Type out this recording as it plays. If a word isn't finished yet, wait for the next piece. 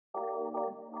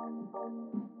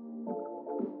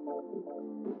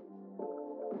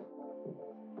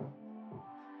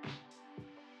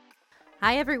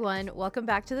Hi everyone, welcome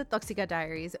back to the Toxica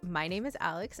Diaries. My name is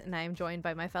Alex and I am joined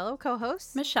by my fellow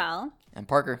co-hosts Michelle and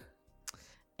Parker.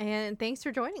 And thanks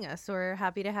for joining us. We're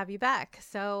happy to have you back.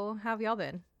 So how have y'all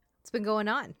been? What's been going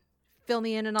on? Fill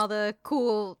me in on all the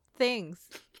cool things.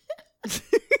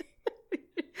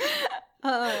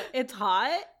 It's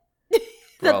hot.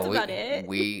 That's about it.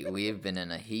 We have been in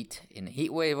a heat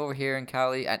wave over here in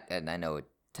Cali, and I know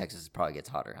Texas probably gets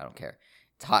hotter. I don't care.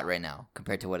 It's hot right now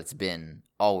compared to what it's been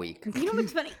all week. You know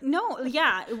what's funny? No,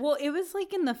 yeah. Well, it was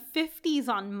like in the 50s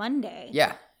on Monday.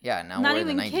 Yeah. Now not we're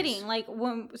even in the 90s. Kidding. Like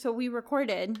so we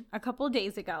recorded a couple of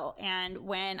days ago, and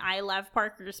when I left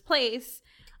Parker's place,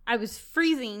 I was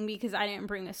freezing because I didn't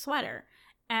bring a sweater.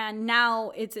 And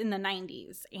now it's in the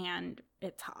 90s and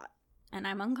it's hot. And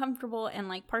I'm uncomfortable. And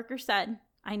like Parker said,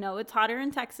 I know it's hotter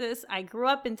in Texas. I grew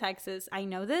up in Texas. I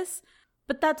know this.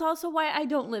 But that's also why I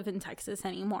don't live in Texas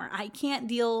anymore. I can't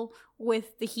deal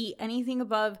with the heat. Anything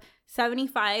above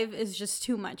 75 is just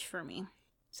too much for me.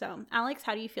 So, Alex,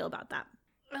 how do you feel about that?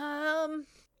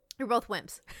 You're both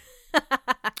wimps.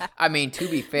 I mean, to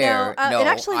be fair,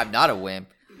 I'm not a wimp.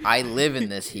 I live in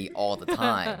this heat all the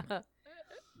time.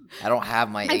 I don't have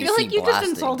my AC I feel like you blasting. just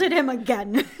insulted him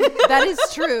again. That is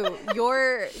true.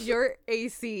 Your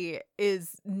AC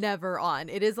is never on.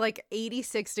 It is like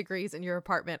 86 degrees in your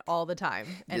apartment all the time,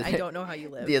 and I don't know how you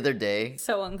live. The other day,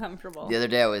 so uncomfortable. The other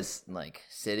day, I was like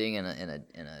sitting in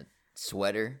a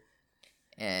sweater,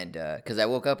 and because I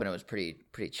woke up and it was pretty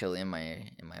chilly in my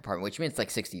apartment, which means it's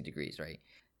like 60 degrees, right?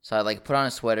 So I like put on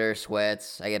a sweater,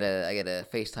 sweats. I get a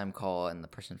FaceTime call, and the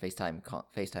person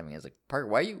FaceTiming is like, Parker,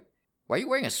 why are you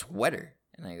wearing a sweater?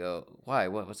 And I go, why?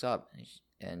 What's up?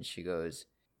 And she goes,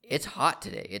 it's hot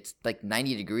today. It's like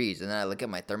 90 degrees. And then I look at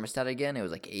my thermostat again. It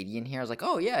was like 80 in here. I was like,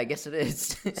 oh, yeah, I guess it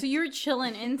is. So you're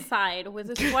chilling inside with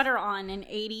a sweater on an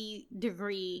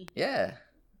 80-degree. Yeah.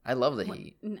 I love the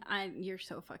heat. You're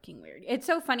so fucking weird. It's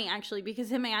so funny, actually,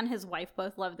 because him and his wife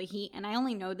both love the heat. And I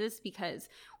only know this because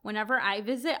whenever I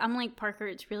visit, I'm like, Parker,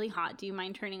 it's really hot. Do you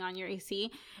mind turning on your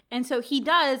AC? And so he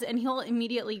does, and he'll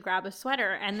immediately grab a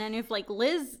sweater. And then if, like,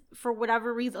 Liz, for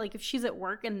whatever reason, like, if she's at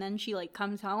work and then she, like,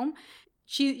 comes home,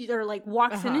 like,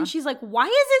 walks in and she's like, why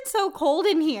is it so cold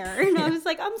in here? And I was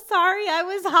like, I'm sorry, I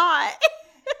was hot.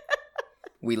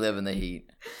 We live in the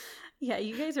heat. Yeah,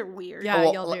 you guys are weird.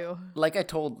 Yeah, y'all do. Like I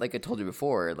told you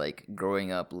before, like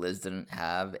growing up, Liz didn't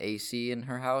have AC in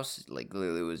her house. Like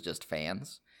literally, it was just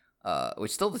fans. Which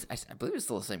still, I believe it's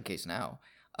still the same case now.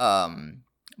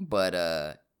 But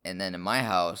and then in my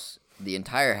house, the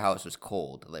entire house was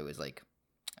cold. It was like,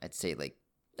 I'd say like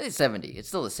 70. It's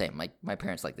still the same. My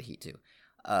parents like the heat too.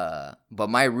 But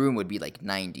my room would be like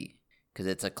 90 because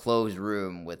it's a closed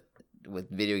room with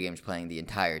video games playing the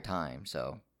entire time.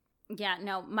 So. Yeah,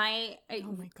 no, oh my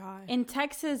God. In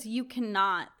Texas, you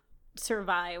cannot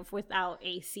survive without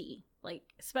AC, like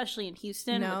especially in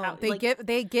Houston. No,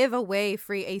 they give away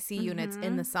free AC units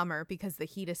in the summer because the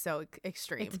heat is so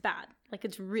extreme. It's bad, like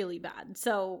it's really bad.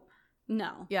 So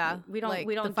no, yeah, we don't.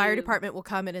 The fire department will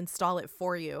come and install it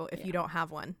for you if you don't have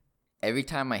one. Every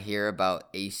time I hear about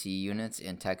AC units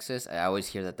in Texas, I always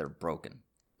hear that they're broken.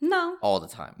 No. All the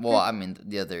time. Well, I mean,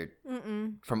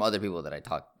 from other people that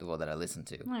I listen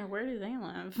to. Where do they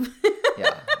live?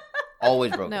 Yeah.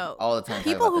 Always broken. No. All the time.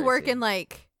 People who work in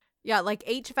like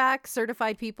HVAC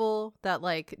certified people that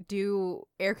like do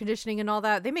air conditioning and all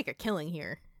that, they make a killing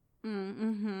here.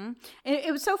 Mm-hmm.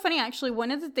 It was so funny, actually.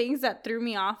 One of the things that threw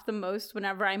me off the most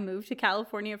whenever I moved to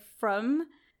California from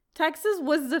Texas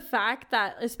was the fact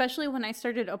that, especially when I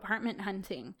started apartment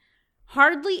hunting,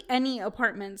 hardly any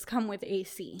apartments come with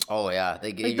AC. Oh, yeah.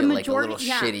 They give you like a little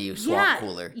shitty swamp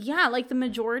cooler. Yeah, like the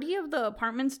majority of the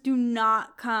apartments do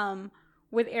not come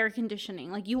with air conditioning.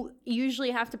 Like you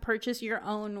usually have to purchase your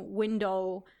own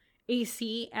window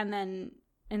AC and then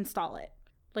install it.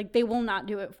 Like they will not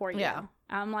do it for you. Yeah.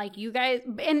 I'm like, you guys,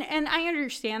 and I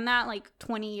understand that like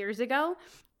 20 years ago.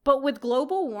 But with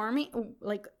global warming,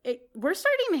 like we're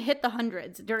starting to hit the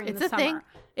hundreds during the summer. Thing.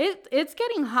 It's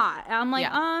getting hot. I'm like,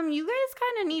 Yeah. You guys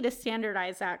kind of need to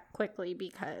standardize that quickly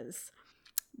because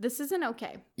this isn't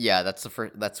okay. Yeah, that's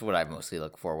what I mostly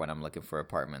look for when I'm looking for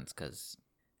apartments because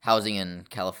housing in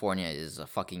California is a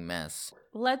fucking mess.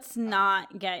 Let's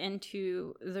not get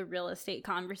into the real estate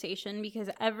conversation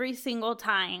because every single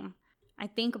time I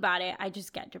think about it, I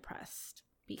just get depressed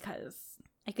because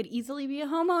I could easily be a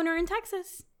homeowner in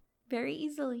Texas. Very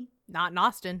easily. Not in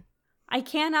Austin. I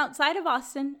can outside of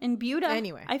Austin in Buda.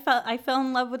 Anyway. I fell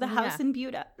in love with a house in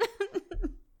Buda.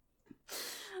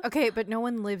 Okay, but no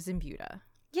one lives in Buda.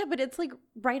 Yeah, but it's like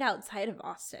right outside of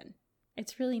Austin.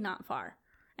 It's really not far.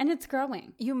 And it's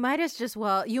growing. You might as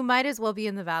well be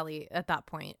in the valley at that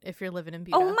point if you're living in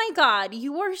Buda. Oh my God,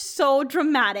 you are so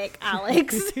dramatic,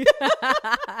 Alex.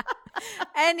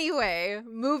 Anyway,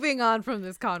 moving on from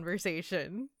this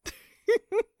conversation.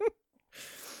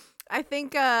 I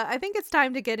think it's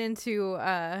time to get into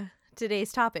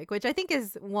today's topic, which I think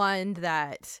is one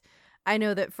that I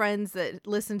know that friends that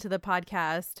listen to the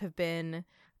podcast have been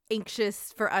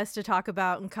anxious for us to talk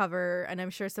about and cover, and I'm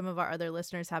sure some of our other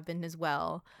listeners have been as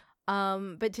well.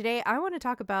 But today I want to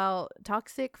talk about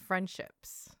toxic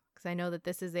friendships, because I know that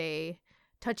this is a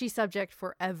touchy subject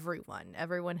for everyone.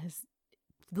 Everyone has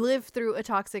lived through a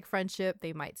toxic friendship.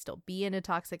 They might still be in a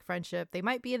toxic friendship. They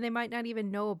might be, and they might not even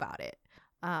know about it.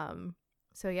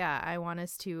 So yeah, I want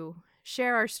us to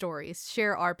share our stories,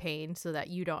 share our pain, so that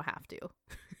you don't have to.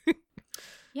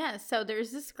 Yeah, so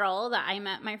there's this girl that I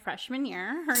met my freshman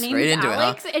year. Her Straight name's into it, huh?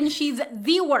 Alex, and she's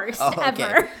the worst Okay.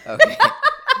 ever. Okay.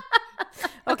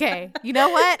 Okay, you know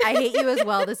what? I hate you as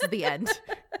well. This is the end.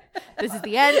 This is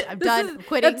the end. I'm done. I'm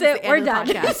quitting. That's it. This is the We're end of done.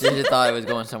 the podcast. So you thought it was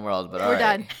going somewhere else, but all We're right.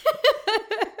 done.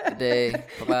 Good day.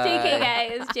 Bye-bye. JK,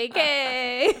 guys.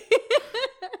 JK.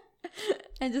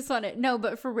 I just want to no,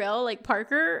 but for real, like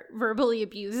Parker verbally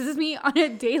abuses me on a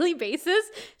daily basis,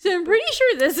 so I'm pretty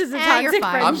sure this is a You're toxic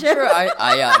fine. I'm friendship. sure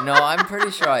I'm pretty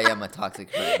sure I am a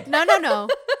toxic friend. No.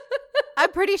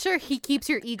 I'm pretty sure he keeps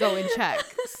your ego in check.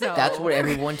 So That's what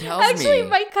everyone tells Actually, me.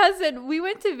 my cousin, we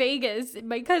went to Vegas.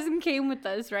 My cousin came with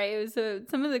us, right? It was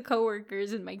some of the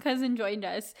coworkers, and my cousin joined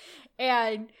us.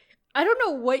 And I don't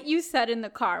know what you said in the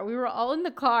car. We were all in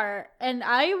the car, and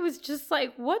I was just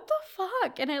like, what the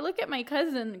fuck? And I look at my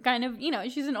cousin, kind of,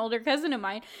 she's an older cousin of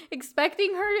mine,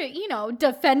 expecting her to,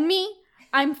 defend me.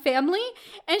 I'm family.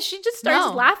 And she just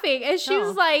starts No. laughing. And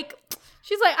she's like,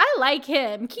 I like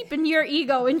him, keeping your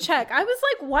ego in check. I was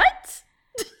like, what?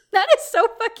 That is so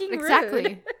fucking exactly.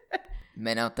 rude.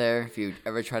 Men out there, if you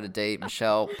ever try to date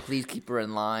Michelle, please keep her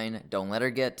in line. Don't let her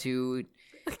get too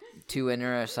into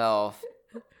herself.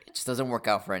 It just doesn't work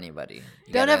out for anybody. You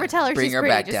Don't gotta ever tell her bring she's her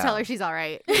pretty. back Just down. tell her she's all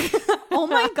right. Oh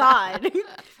my God.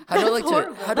 How do I look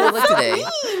today? Mean.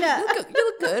 You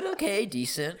look good. Okay,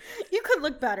 decent. You could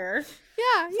look better.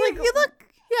 Yeah, you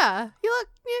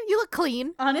look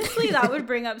clean. Honestly, that would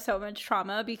bring up so much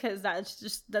trauma because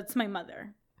that's my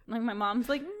mother. Like my mom's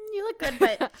like, you look good,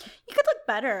 but you could look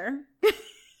better.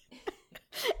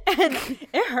 And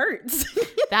it hurts.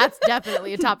 That's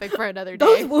definitely a topic for another day.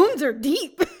 Those wounds are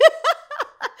deep.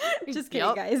 Just kidding,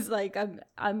 Yup. guys. Like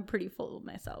I'm pretty full of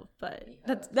myself, but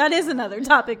that is another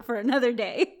topic for another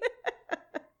day.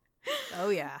 Oh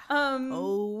yeah. Um.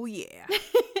 Oh yeah.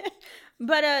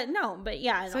 But no. But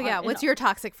yeah. So yeah, what's your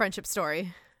toxic friendship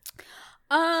story?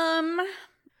 I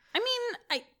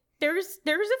mean, there's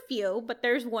a few, but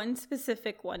there's one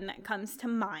specific one that comes to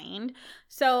mind.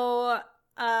 So,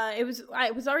 I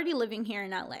was already living here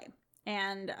in LA,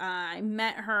 and I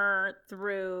met her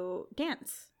through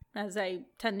dance, as I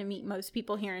tend to meet most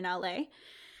people here in LA.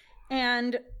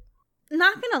 And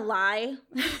not gonna lie,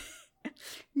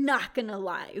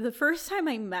 the first time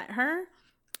I met her,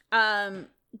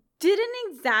 didn't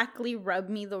exactly rub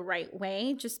me the right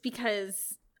way, just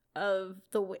because of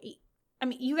the way. I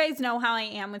mean, you guys know how I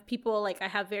am with people. Like, I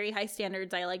have very high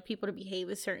standards. I like people to behave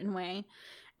a certain way.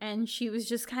 And she was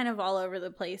just kind of all over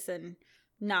the place and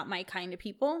not my kind of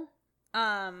people,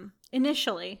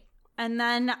 initially. And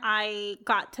then I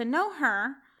got to know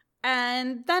her.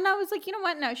 And then I was like, you know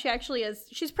what? No, she actually is.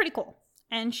 She's pretty cool.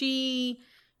 And she,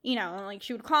 like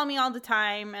she would call me all the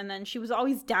time. And then she was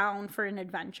always down for an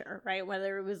adventure, right?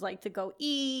 Whether it was like to go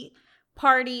eat,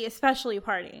 party, especially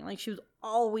partying. Like, she was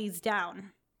always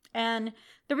down. And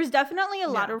there was definitely a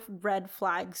lot of red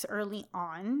flags early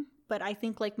on, but I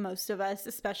think like most of us,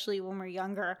 especially when we're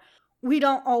younger, we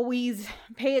don't always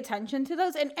pay attention to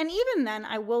those. And even then,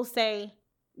 I will say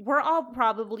we're all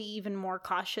probably even more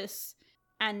cautious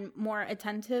and more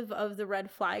attentive of the red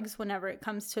flags whenever it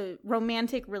comes to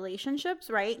romantic relationships,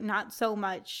 right? Not so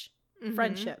much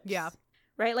friendships. Yeah.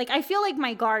 Right? Like, I feel like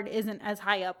my guard isn't as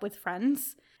high up with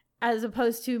friends as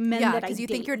opposed to men that I date. because you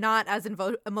think you're not as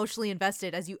emotionally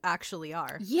invested as you actually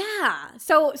are. Yeah.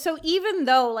 So even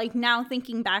though, like, now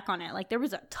thinking back on it, like, there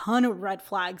was a ton of red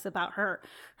flags about her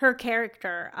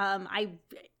character. I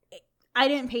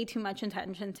didn't pay too much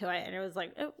attention to it, and it was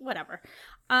like, whatever.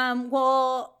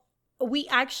 Well, we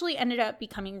actually ended up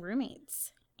becoming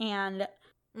roommates, and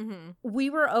we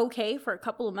were okay for a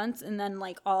couple of months, and then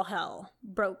like all hell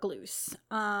broke loose.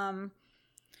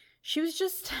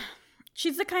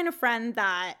 She's the kind of friend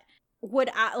that would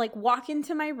like walk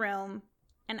into my room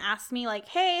and ask me like,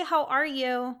 hey, how are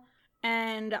you?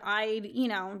 and I'd, you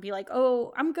know, be like,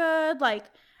 oh, I'm good. Like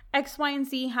X, Y, and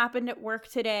Z happened at work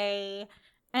today.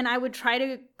 And I would try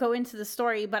to go into the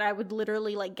story, but I would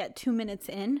literally like get 2 minutes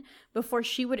in before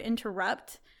she would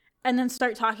interrupt and then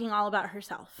start talking all about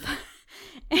herself.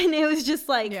 And it was just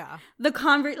like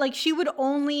like she would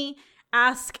only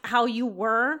ask how you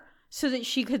were so that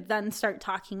she could then start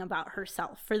talking about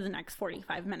herself for the next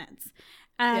 45 minutes.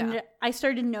 And I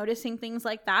started noticing things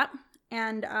like that.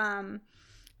 And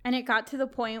it got to the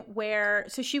point where,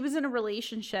 so she was in a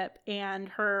relationship and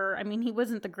he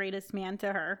wasn't the greatest man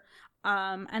to her.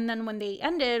 And then when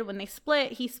they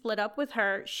split, he split up with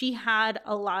her. She had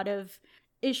a lot of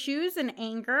issues and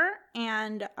anger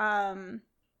and,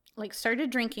 like started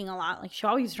drinking a lot. Like she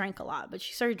always drank a lot, but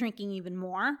she started drinking even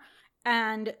more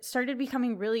and started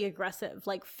becoming really aggressive,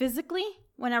 like physically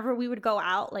whenever we would go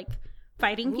out, like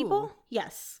fighting people.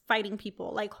 Yes. Fighting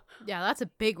people. Like, yeah, that's a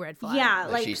big red flag. Yeah.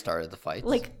 Like she started the fights.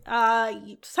 Like,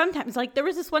 sometimes, like there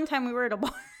was this one time we were at a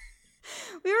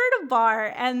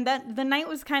bar. And the night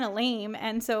was kind of lame.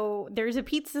 And so there's a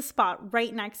pizza spot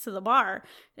right next to the bar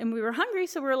and we were hungry.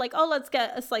 So we were like, oh, let's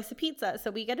get a slice of pizza. So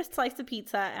we get a slice of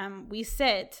pizza and we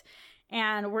sit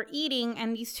and we're eating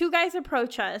and these two guys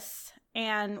approach us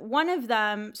and one of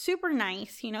them, super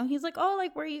nice, you know, he's like, oh,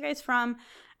 like, where are you guys from?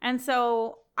 And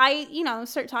so I, you know,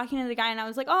 start talking to the guy and I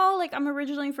was like, oh, like I'm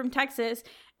originally from Texas.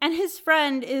 And his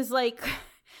friend is like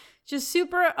just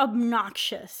super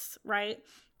obnoxious, right?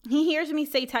 He hears me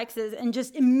say Texas and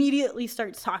just immediately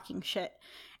starts talking shit.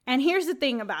 And here's the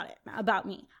thing about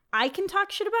me. I can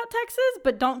talk shit about Texas,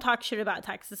 but don't talk shit about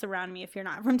Texas around me if you're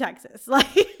not from Texas.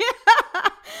 Like,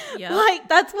 like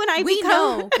that's when we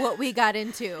know what we got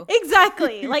into.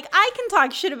 Exactly. Like I can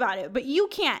talk shit about it, but you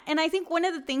can't. And I think one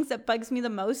of the things that bugs me the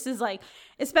most is like,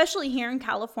 especially here in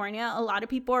California, a lot of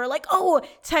people are like, oh,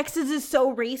 Texas is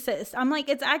so racist. I'm like,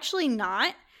 it's actually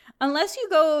not. Unless you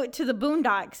go to the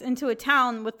boondocks into a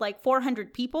town with like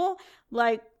 400 people,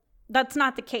 like that's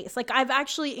not the case. Like I've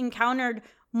actually encountered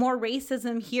more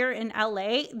racism here in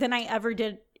LA than I ever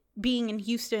did being in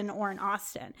Houston or in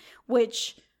Austin,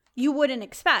 which you wouldn't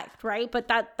expect, right? But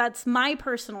that's my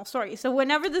personal story. So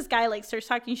whenever this guy like starts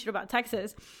talking shit about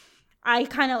Texas, I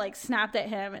kind of like snapped at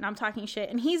him and I'm talking shit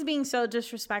and he's being so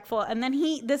disrespectful. And then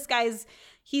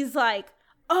he's like,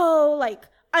 oh, like,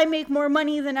 I make more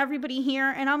money than everybody here.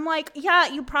 And I'm like,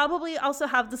 yeah, you probably also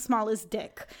have the smallest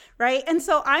dick, right? And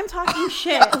so I'm talking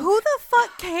shit. Who the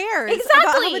fuck cares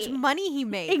about how much money he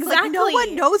makes? Exactly. Like, no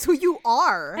one knows who you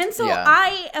are. And so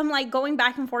I am like going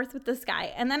back and forth with this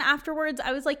guy. And then afterwards,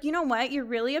 I was like, you know what? You're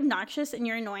really obnoxious and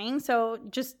you're annoying. So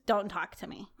just don't talk to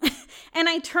me. And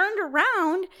I turned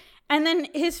around. And then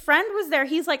his friend was there.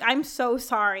 He's like, I'm so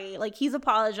sorry. Like, he's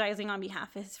apologizing on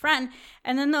behalf of his friend.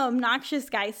 And then the obnoxious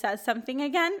guy says something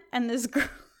again. And this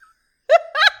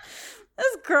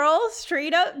girl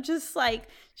straight up just like,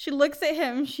 she looks at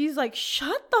him. She's like,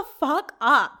 shut the fuck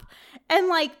up. And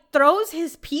like throws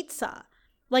his pizza.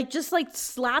 Like, just like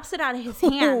slaps it out of his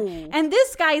hand. And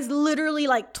this guy's literally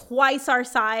like twice our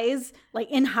size, like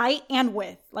in height and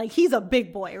width. Like, he's a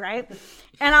big boy, right?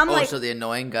 And I'm like, so the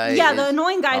annoying guy. Yeah, the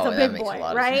annoying guy's a big boy,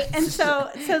 right? And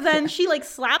so then she like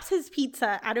slaps his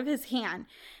pizza out of his hand,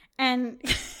 and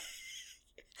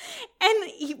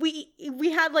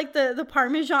we had like the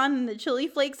Parmesan and the chili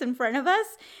flakes in front of us,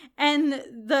 and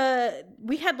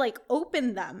we had like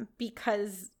opened them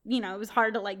because, you know, it was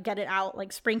hard to like get it out,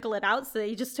 like sprinkle it out, so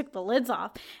they just took the lids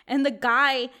off, and the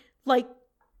guy like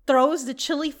throws the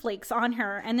chili flakes on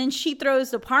her, and then she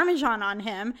throws the Parmesan on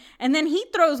him, and then he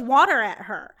throws water at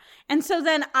her. And so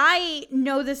then I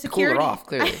know the security. Cool her off,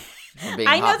 clearly.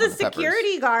 I know the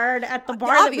security guard at the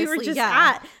bar that we were just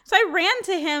at. So I ran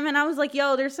to him and I was like,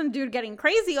 yo, there's some dude getting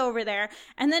crazy over there.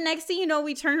 And then next thing you know,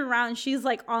 we turn around and she's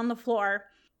like on the floor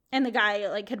and the guy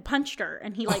like had punched her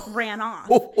and he like ran off.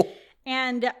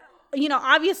 And, you know,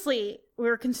 obviously we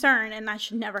were concerned and that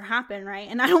should never happen, right?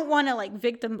 And I don't want to like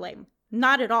victim blame.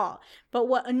 Not at all. But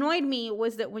what annoyed me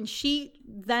was that when she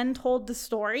then told the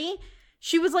story,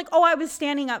 she was like, oh, I was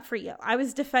standing up for you. I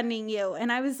was defending you. And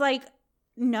I was like,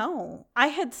 no, I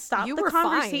had stopped the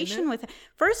conversation with him.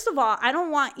 First of all, I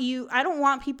don't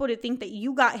want people to think that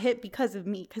you got hit because of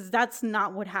me, because that's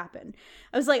not what happened.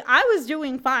 I was like, I was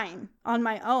doing fine on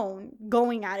my own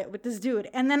going at it with this dude.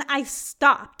 And then I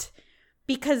stopped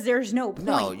because there's no point.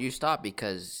 No, you stopped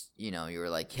because you know, you were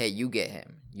like, hey, you get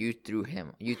him. You threw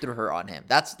her on him.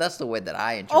 That's the way that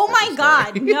I interpret Oh my the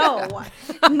God, story.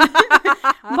 no.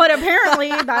 But apparently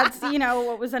that's, you know,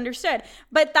 what was understood.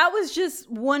 But that was just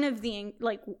one of the,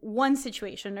 like, one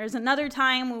situation. There's another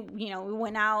time, you know, we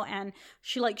went out and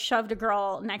she, like, shoved a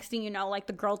girl. Next thing you know, like,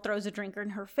 the girl throws a drink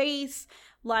in her face.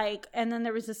 Like, and then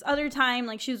there was this other time,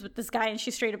 like, she was with this guy and she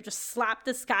straight up just slapped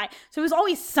this guy. So it was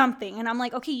always something. And I'm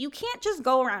like, okay, you can't just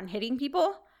go around hitting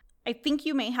people. I think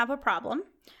you may have a problem.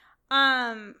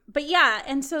 But yeah,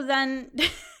 and so then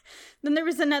then there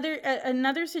was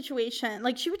another situation.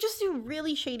 Like, she would just do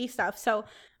really shady stuff. So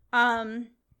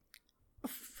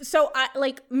so I,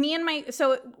 like, me and my,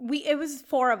 so it was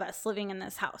 4 of us living in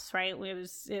this house, right? It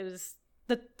was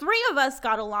the 3 of us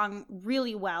got along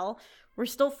really well. We're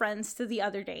still friends to the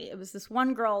other day. It was this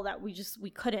one girl that we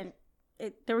couldn't,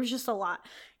 there was just a lot.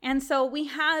 And so we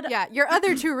had, Yeah, your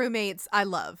other 2 roommates I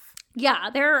love. yeah,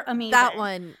 they're amazing. That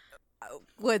one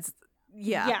was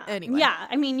anyway. Yeah,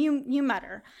 I mean, you met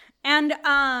her. And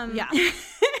Yeah.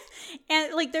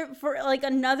 and like, there, for like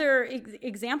another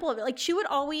example of it, like, she would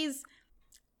always,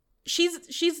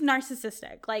 she's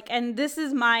narcissistic, like, and this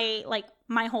is my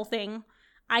whole thing.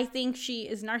 I think she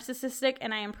is narcissistic,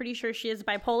 and I am pretty sure she is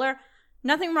bipolar.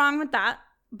 Nothing wrong with that,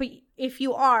 but if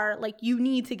you are, like, you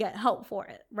need to get help for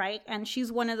it, right? And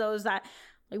she's one of those that,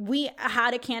 like, we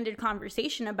had a candid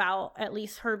conversation about at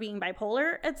least her being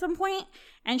bipolar at some point,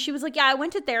 and she was like, yeah, I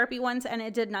went to therapy once and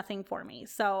it did nothing for me,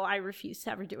 so I refuse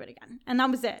to ever do it again. And that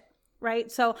was it,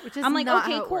 right? So I'm like,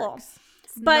 okay, cool. It's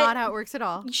not how it works at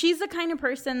all. She's the kind of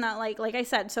person that, like I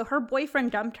said, so her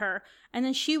boyfriend dumped her, and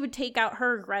then she would take out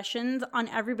her aggressions on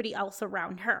everybody else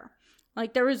around her.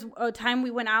 Like, there was a time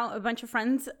we went out, a bunch of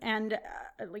friends, and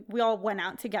like, we all went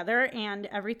out together and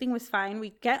everything was fine.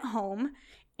 We get home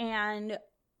and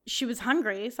she was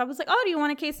hungry. So I was like, oh, do you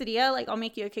want a quesadilla? Like, I'll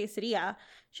make you a quesadilla.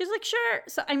 She's like, sure.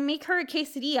 So I make her a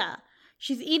quesadilla.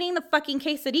 She's eating the fucking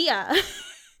quesadilla.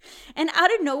 And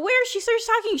out of nowhere, she starts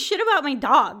talking shit about my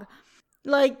dog.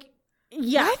 Like,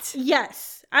 yeah. What?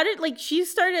 Yes. She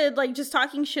started, like, just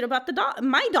talking shit about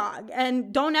my dog.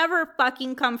 And don't ever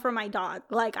fucking come for my dog.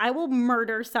 Like, I will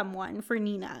murder someone for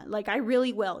Nina. Like, I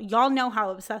really will. Y'all know how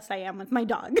obsessed I am with my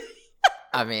dog.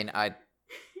 I mean,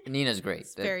 Nina's great.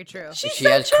 It's very true. She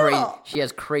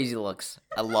has crazy looks.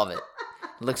 I love it.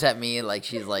 Looks at me like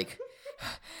she's like,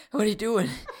 what are you doing?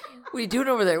 What are you doing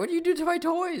over there? What do you do to my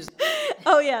toys?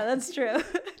 Oh, yeah, that's true.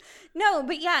 No,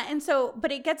 but yeah, and so,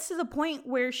 but it gets to the point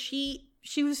where she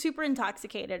was super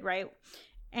intoxicated, right?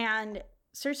 And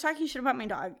starts talking shit about my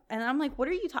dog. And I'm like, what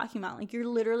are you talking about? Like, you're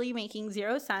literally making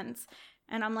 0 sense.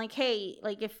 And I'm like, hey,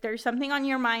 like, if there's something on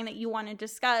your mind that you want to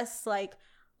discuss, like,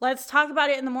 let's talk about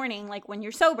it in the morning, like, when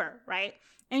you're sober, right?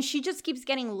 And she just keeps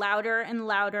getting louder and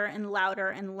louder and louder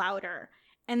and louder.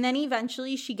 And then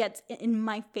eventually she gets in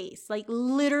my face, like,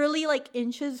 literally, like,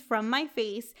 inches from my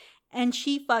face. And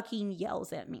she fucking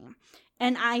yells at me.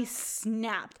 And I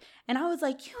snapped. And I was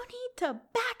like, you need to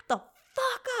back the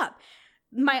fuck up.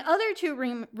 My other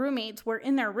 2 roommates were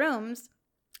in their rooms.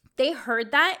 They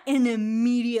heard that and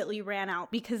immediately ran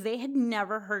out because they had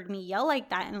never heard me yell like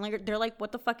that. And, like, they're like,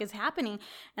 what the fuck is happening?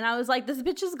 And I was like, this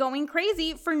bitch is going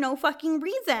crazy for no fucking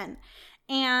reason.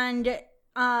 And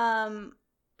I'm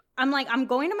like, I'm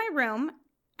going to my room.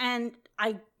 And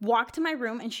I walk to my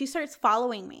room and she starts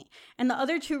following me. And the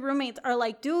other 2 roommates are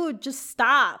like, dude, just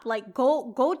stop. Like,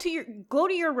 go to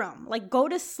your room. Like, go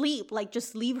to sleep. Like,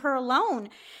 just leave her alone.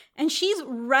 And she's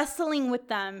wrestling with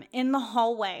them in the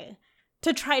hallway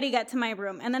to try to get to my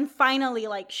room. And then finally,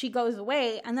 like, she goes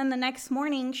away. And then the next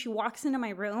morning she walks into my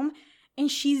room and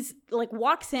she's like,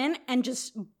 walks in and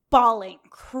just bawling,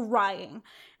 crying.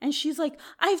 And she's like,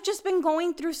 I've just been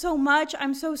going through so much.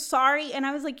 I'm so sorry. And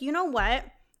I was like, you know what?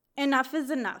 Enough is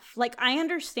enough. Like, I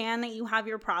understand that you have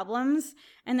your problems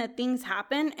and that things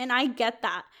happen. And I get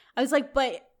that. I was like,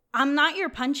 but I'm not your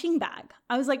punching bag.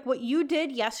 I was like, what you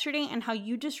did yesterday and how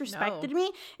you disrespected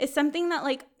me is something that,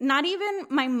 like, not even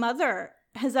my mother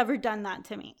has ever done that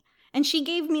to me. And she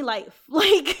gave me life.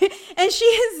 Like, and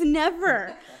she has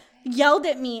never yelled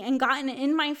at me and gotten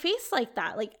in my face like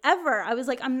that, like, ever. I was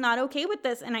like, I'm not okay with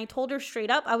this. And I told her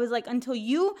straight up, I was like, until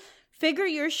you figure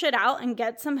your shit out and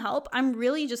get some help, I'm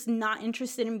really just not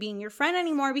interested in being your friend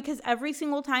anymore, because every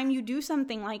single time you do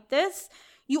something like this,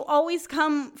 you always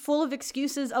come full of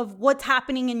excuses of what's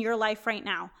happening in your life right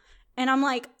now. And I'm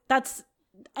like,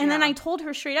 then I told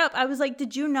her straight up, I was like,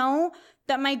 did you know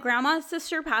that my grandma's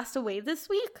sister passed away this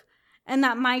week? And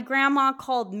that my grandma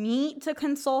called me to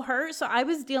console her. So I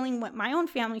was dealing with my own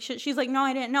family shit. She's like, no,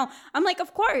 I didn't know. I'm like,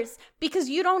 of course, because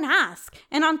you don't ask.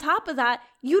 And on top of that,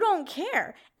 you don't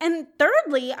care. And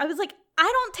thirdly, I was like, I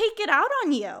don't take it out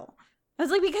on you. I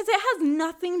was like, because it has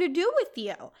nothing to do with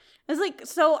you. I was like,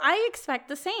 so I expect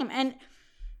the same. And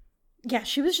yeah,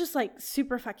 she was just like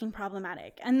super fucking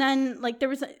problematic. And then like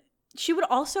she would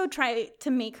also try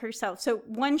to make herself, so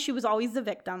one, she was always the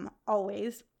victim,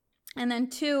 always. And then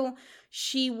two,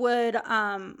 she would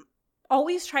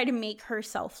always try to make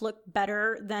herself look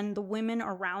better than the women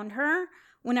around her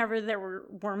whenever there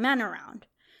were men around.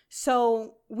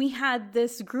 So we had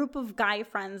this group of guy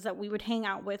friends that we would hang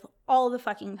out with all the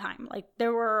fucking time. Like,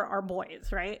 there were our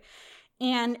boys, right?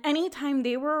 And anytime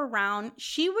they were around,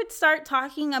 she would start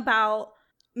talking about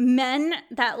men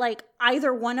that, like,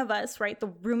 either one of us, right,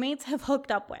 the roommates have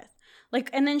hooked up with. Like,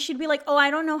 and then she'd be like, oh,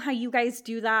 I don't know how you guys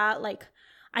do that. Like,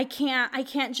 I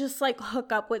can't just like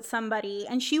hook up with somebody.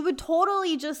 And she would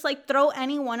totally just like throw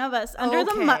any one of us under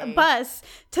the bus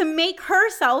to make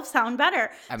herself sound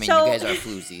better. I mean, you guys are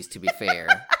floozies, to be fair.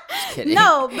 Just kidding.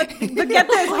 No, but get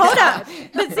this, hold up.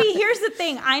 But see, here's the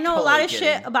thing. I know a lot of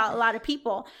shit about a lot of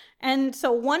people. And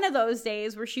so one of those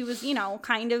days where she was, you know,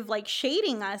 kind of like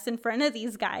shading us in front of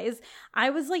these guys,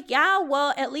 I was like, yeah,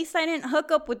 well, at least I didn't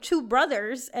hook up with two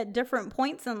brothers at different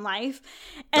points in life.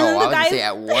 And then the guys say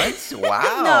at once?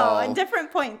 Wow. No, at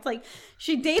different points. Like,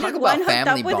 she dated one, hooked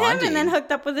up with him, and then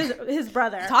hooked up with his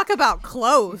brother. Talk about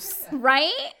close.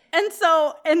 Right?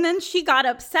 And then she got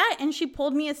upset and she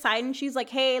pulled me aside and she's like,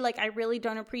 hey, like, I really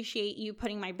don't appreciate you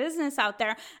putting my business out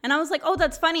there. And I was like, oh,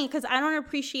 that's funny, because I don't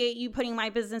appreciate you putting my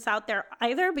business out there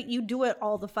either, but you do it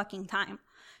all the fucking time.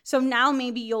 So now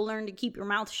maybe you'll learn to keep your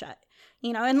mouth shut,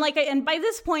 you know? And like, and by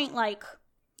this point, like,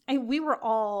 we were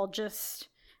all just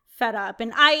fed up.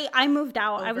 And I moved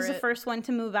out. I was the first one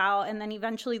to move out. And then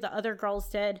eventually the other girls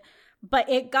did. But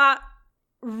it got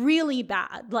really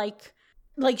bad. Like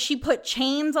she put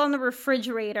chains on the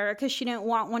refrigerator because she didn't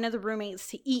want one of the roommates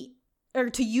to eat or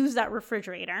to use that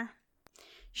refrigerator.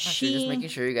 She just making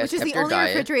sure you guys kept your diet. Which is the only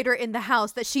refrigerator in the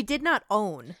house that she did not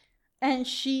own. And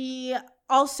she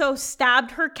also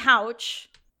stabbed her couch.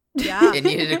 Yeah, it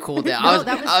needed to cool down.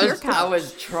 No, I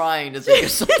was trying to think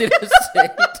of something to say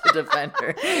to defend her.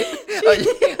 And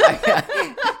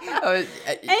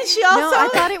she also, no, I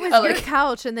thought it was your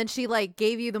couch, and then she like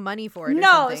gave you the money for it.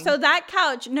 No, so that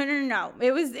couch, no.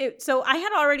 So I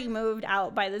had already moved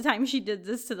out by the time she did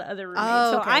this to the other roommate.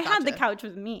 I had the couch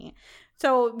with me.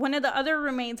 So one of the other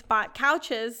roommates bought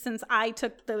couches since I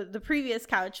took the previous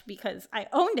couch because I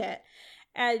owned it,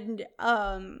 and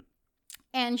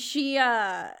she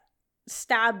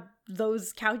stabbed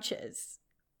those couches.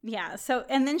 Yeah. So,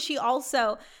 and then she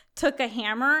also took a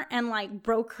hammer and like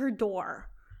broke her door,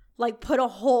 like put a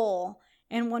hole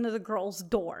in one of the girls'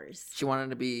 doors. She wanted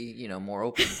to be, you know, more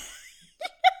open.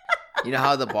 You know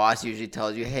how the boss usually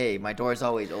tells you, hey, my door's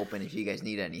always open if you guys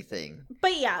need anything.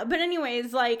 But yeah, but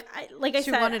anyways, I said,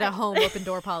 she wanted a home open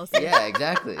door policy. Yeah,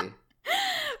 exactly.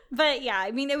 But yeah,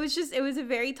 I mean, it was a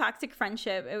very toxic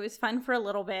friendship. It was fun for a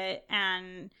little bit.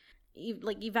 And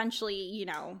like eventually, you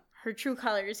know, her true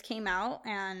colors came out.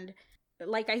 And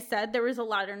like I said, there was a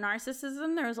lot of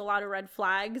narcissism. There was a lot of red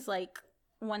flags. Like,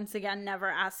 once again, never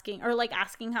asking, or like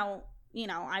asking how, you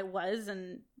know, I was.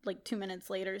 And like 2 minutes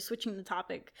later, switching the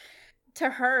topic to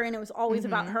her. And it was always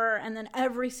about her. And then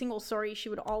every single story she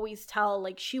would always tell,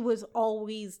 like, she was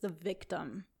always the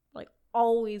victim.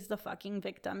 Always the fucking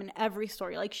victim in every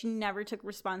story. Like, she never took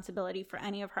responsibility for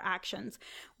any of her actions,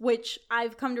 which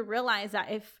I've come to realize that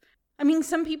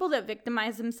some people that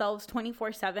victimize themselves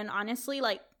 24/7, honestly,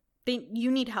 like, you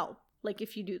need help. Like,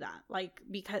 if you do that, like,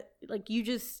 because like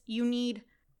you need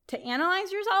to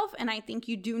analyze yourself. And I think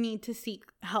you do need to seek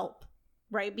help,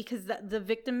 right? Because the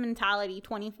victim mentality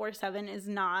 24/7 is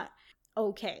not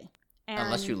okay. And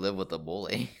unless you live with a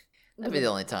bully. That'd be the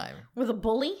only time. With a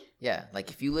bully? Yeah,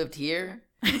 like if you lived here.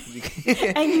 And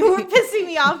you were pissing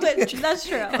me off, but that's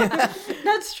true.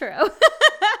 That's true.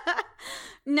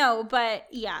 No, but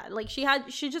yeah, like she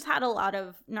just had a lot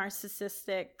of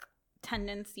narcissistic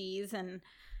tendencies, and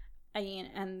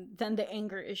then the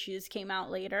anger issues came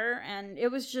out later, and it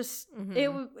was just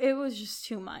it was just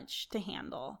too much to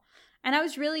handle. And I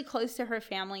was really close to her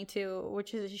family too,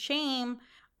 which is a shame.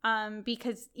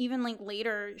 Because even like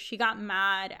later she got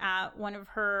mad at one of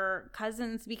her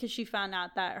cousins because she found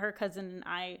out that her cousin and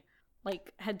I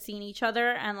like had seen each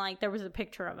other, and like there was a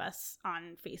picture of us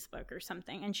on Facebook or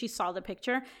something, and she saw the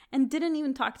picture and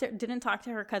didn't talk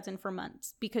to her cousin for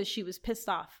months because she was pissed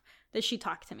off that she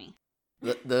talked to me.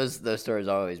 Those stories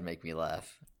always make me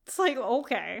laugh. It's like,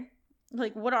 okay,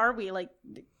 like what are we, like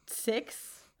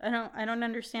 6? I don't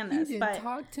understand this. You didn't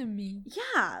talk to me.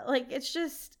 Yeah, like it's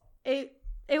just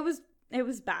it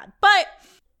was bad. But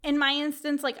in my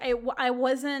instance, like it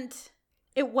was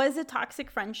a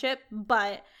toxic friendship,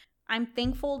 but I'm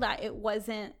thankful that it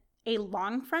wasn't a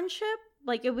long friendship.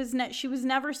 Like it was she was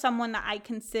never someone that I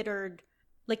considered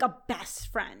like a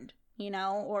best friend, you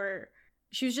know, or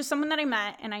she was just someone that I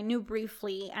met and I knew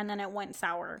briefly, and then it went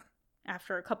sour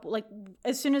after a couple, like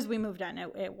as soon as we moved in,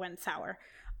 it went sour.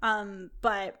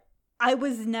 But I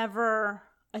was never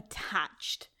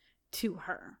attached to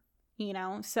her, you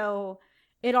know, so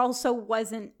it also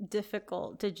wasn't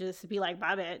difficult to just be like,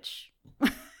 bye bitch.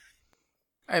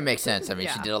 It makes sense. I mean,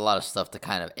 she Yeah. did a lot of stuff to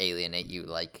kind of alienate you,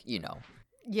 like, you know.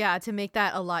 Yeah, to make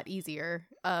that a lot easier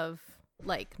of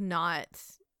like not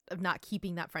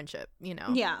keeping that friendship, you know.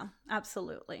 Yeah,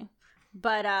 absolutely.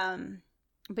 But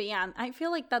yeah, I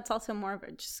feel like that's also more of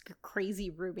a just a crazy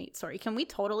roommate story. Can we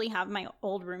totally have my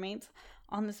old roommates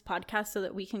on this podcast so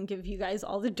that we can give you guys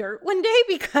all the dirt one day?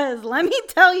 Because let me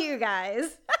tell you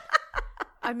guys,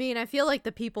 I mean, I feel like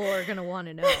the people are gonna want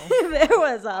to know. there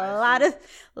was a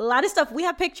lot of stuff. We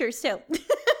have pictures too.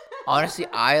 Honestly,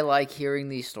 I like hearing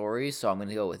these stories, so I'm going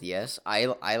to go with yes. I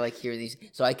like hearing these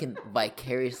so I can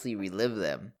vicariously relive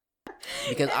them.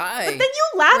 Because But then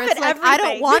you laugh Where at it's like, everything. I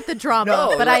don't want the drama,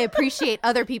 No, but I like- appreciate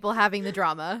other people having the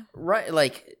drama. right,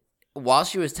 like while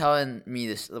she was telling us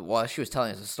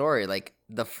the story, like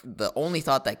the only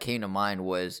thought that came to mind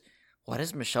was, why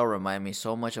does Michelle remind me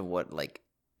so much of what, like,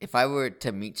 if I were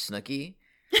to meet Snooki,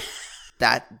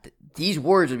 that these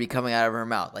words would be coming out of her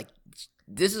mouth. Like,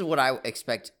 this is what I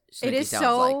expect Snooki It is sounds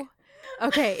so like.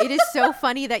 okay. It is so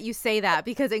funny that you say that,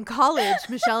 because in college,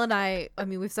 Michelle and I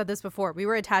mean, we've said this before, we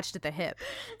were attached at the hip,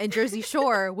 and Jersey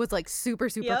Shore was like super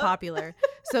Yep. popular.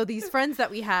 So these friends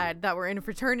that we had that were in a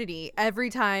fraternity, every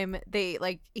time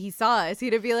he saw us,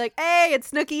 he'd be like, "Hey,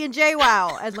 it's Snooki and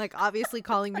JWoww," and like obviously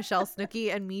calling Michelle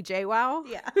Snooki and me JWoww.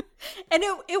 Yeah. And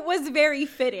it was very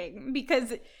fitting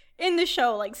because in the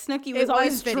show, like Snooki It was was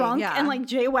always fitting, drunk yeah. and like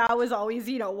JWoww was always,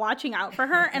 you know, watching out for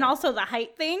her, and also the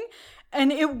height thing.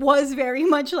 And it was very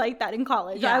much like that in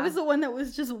college. Yeah. I was the one that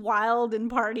was just wild and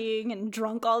partying and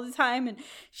drunk all the time, and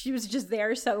she was just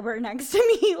there sober next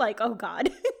to me, like, oh God.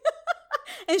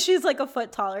 And she's like a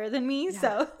foot taller than me,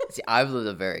 so See, I've lived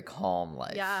a very calm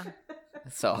life. Yeah.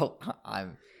 So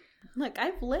I'm. look,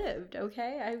 I've lived,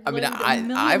 okay? I mean, lived a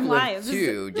million I've lived lives.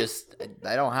 too. Just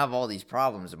I don't have all these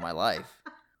problems in my life.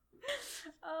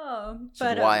 Oh, Which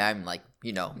but is why I'm like,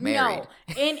 you know, married.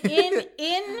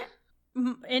 No,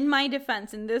 in my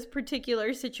defense, in this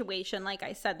particular situation, like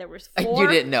I said, there was four. You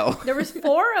didn't know. There was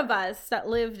 4 of us that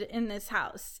lived in this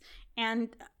house, and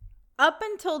up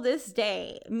until this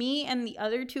day, me and the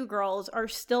other 2 girls are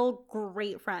still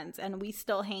great friends, and we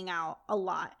still hang out a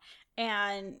lot.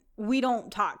 And we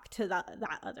don't talk to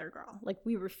that other girl. Like,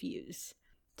 we refuse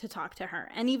to talk to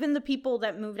her. And even the people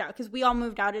that moved out, because we all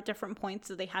moved out at different points,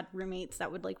 so they had roommates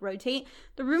that would like rotate.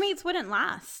 The roommates wouldn't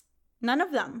last. None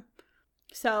of them.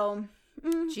 So,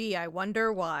 Gee, I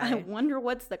wonder why. I wonder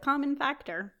what's the common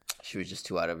factor. She was just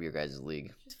too out of your guys'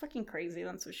 league. She's fucking crazy.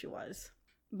 That's what she was.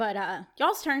 But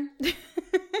y'all's turn.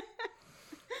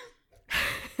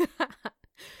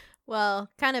 Well,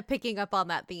 kind of picking up on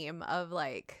that theme of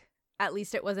like, at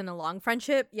least it wasn't a long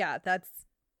friendship. Yeah,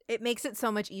 it makes it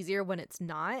so much easier when it's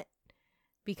not,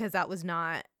 because that was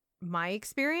not my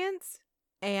experience.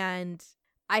 And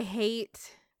let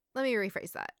me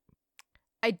rephrase that.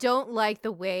 I don't like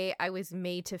the way I was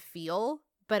made to feel,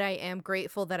 but I am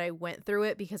grateful that I went through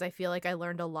it, because I feel like I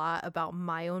learned a lot about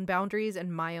my own boundaries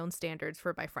and my own standards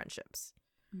for my friendships.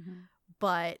 Mm-hmm.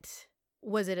 But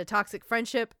was it a toxic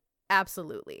friendship?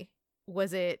 Absolutely.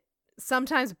 Was it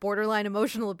sometimes borderline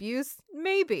emotional abuse?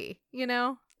 Maybe, you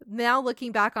know? Now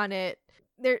looking back on it,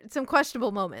 there's some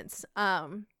questionable moments.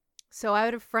 So I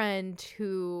had a friend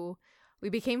who we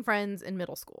became friends in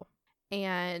middle school,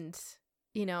 and,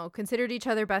 you know, considered each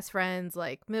other best friends,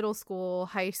 like middle school,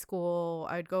 high school.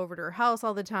 I would go over to her house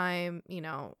all the time, you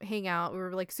know, hang out. We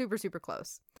were like super, super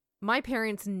close. My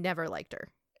parents never liked her.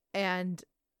 And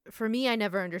for me, I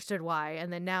never understood why.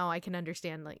 And then now I can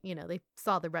understand, like, you know, they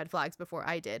saw the red flags before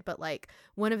I did. But like,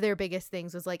 one of their biggest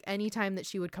things was like, anytime that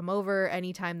she would come over,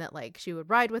 anytime that like she would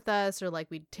ride with us, or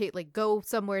like we'd go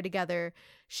somewhere together,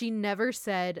 she never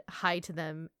said hi to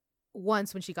them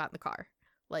once when she got in the car.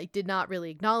 Like, did not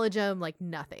really acknowledge them, like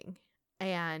nothing.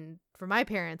 And for my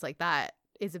parents, like, that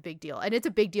is a big deal. And it's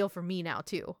a big deal for me now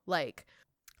too. Like,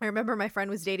 I remember my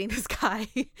friend was dating this guy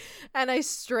and I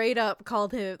straight up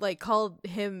called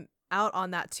him out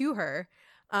on that to her,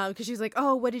 because she's like,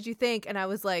 "Oh, what did you think?" And I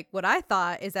was like, what I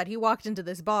thought is that he walked into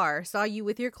this bar, saw you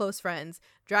with your close friends,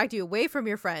 dragged you away from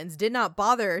your friends, did not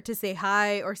bother to say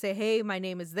hi or say, "Hey, my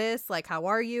name is this, like, how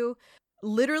are you?"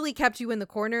 Literally kept you in the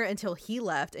corner until he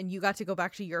left and you got to go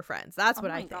back to your friends. That's what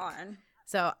I think. God.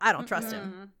 So I don't trust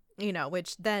him, you know,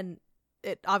 which then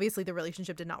obviously the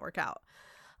relationship did not work out.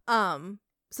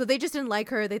 So they just didn't like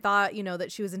her. They thought, you know,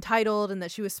 that she was entitled and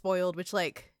that she was spoiled, which,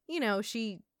 like, you know,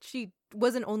 she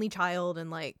was an only child,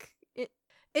 and like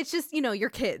it's just, you know, you're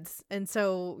kids, and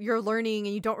so you're learning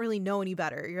and you don't really know any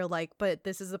better. You're like, but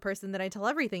this is the person that I tell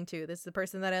everything to. This is the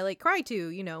person that I like cry to,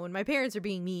 you know, when my parents are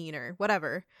being mean or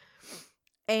whatever.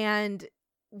 And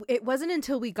it wasn't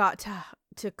until we got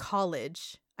to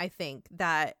college, I think,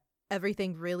 that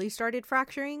everything really started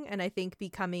fracturing and I think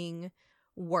becoming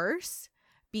worse,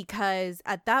 because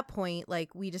at that point,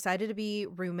 like, we decided to be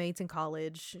roommates in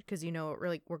college because, you know,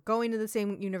 we're going to the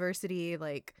same university,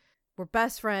 like, we're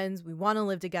best friends, we want to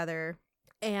live together.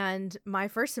 And my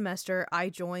first semester, I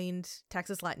joined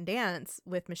Texas Latin Dance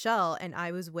with Michelle, and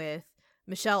I was with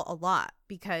Michelle a lot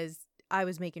because I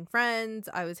was making friends,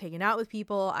 I was hanging out with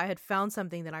people, I had found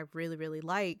something that I really, really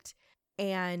liked,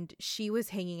 and she was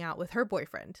hanging out with her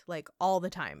boyfriend, like, all the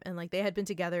time. And, like, they had been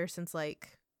together since,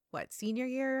 like, what, senior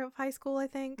year of high school, I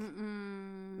think?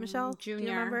 Michelle? Junior.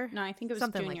 Do you remember? No, I think it was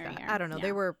something junior like that. year. I don't know. Yeah.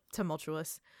 They were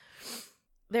tumultuous.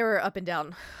 They were up and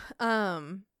down.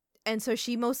 And so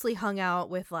she mostly hung out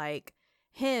with, like,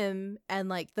 him and,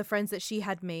 like, the friends that she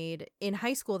had made in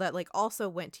high school that, like, also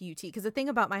went to UT. Because the thing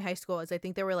about my high school is I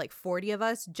think there were, like, 40 of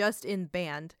us just in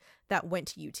band that went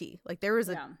to UT. Like, there was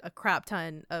a crap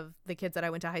ton of the kids that I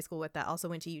went to high school with that also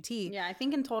went to UT. Yeah, I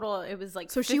think in total it was,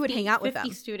 like, so 50, she would hang out with 50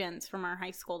 them. students from our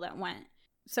high school that went.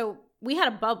 So we had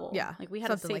a bubble. Yeah, like, we had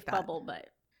a something safe like that. bubble, but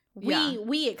Yeah.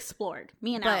 we explored.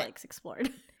 Me and But- Alex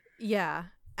explored. Yeah.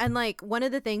 And, like, one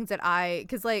of the things that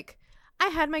because, like, I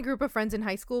had my group of friends in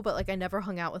high school, but, like, I never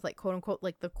hung out with, like, quote unquote,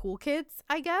 like, the cool kids,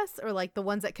 I guess, or, like, the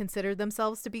ones that considered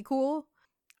themselves to be cool.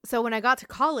 So when I got to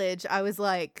college, I was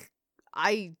like,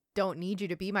 I don't need you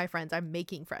to be my friends. I'm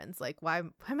making friends. Like, why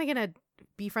am I going to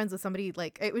be friends with somebody?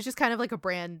 Like, it was just kind of like a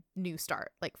brand new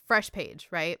start, like, fresh page,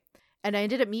 right? And I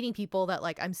ended up meeting people that,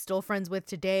 like, I'm still friends with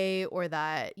today, or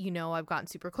that, you know, I've gotten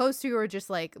super close to, or just,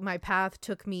 like, my path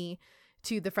took me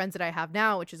to the friends that I have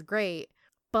now, which is great.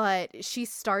 But she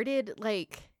started,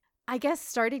 like, I guess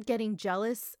started getting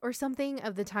jealous or something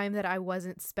of the time that I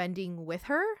wasn't spending with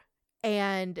her,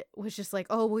 and was just like,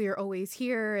 oh, well, you're always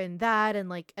here and that. And,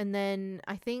 like, and then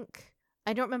I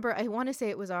don't remember, I want to say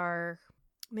it was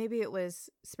maybe it was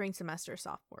spring semester,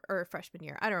 sophomore or freshman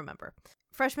year. I don't remember.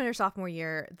 Freshman or sophomore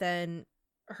year, then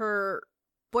her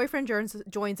boyfriend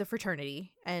joins a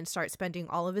fraternity and starts spending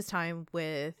all of his time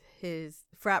with his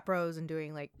frat bros and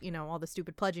doing, like, you know, all the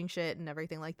stupid pledging shit and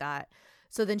everything like that.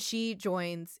 So then she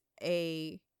joins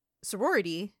a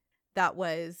sorority that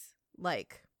was,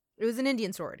 like, it was an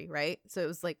Indian sorority, right? So it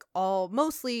was, like,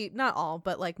 not all,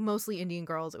 but, like, mostly Indian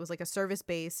girls. It was, like, a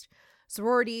service-based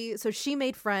sorority. So she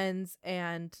made friends,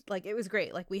 and, like, it was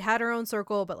great. Like, we had our own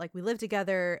circle, but, like, we lived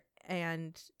together,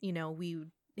 and, you know, we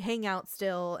hang out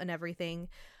still and everything.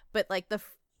 But, like,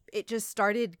 it just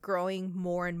started growing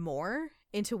more and more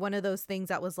into one of those things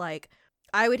that was, like,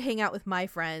 I would hang out with my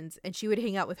friends and she would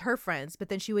hang out with her friends, but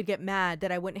then she would get mad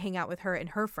that I wouldn't hang out with her and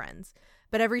her friends.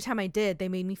 But every time I did, they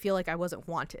made me feel like I wasn't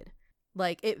wanted.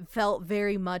 Like, it felt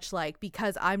very much like,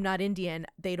 because I'm not Indian,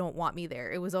 they don't want me there.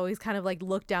 It was always kind of like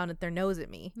look down at their nose at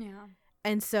me. Yeah.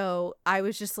 And so I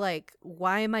was just like,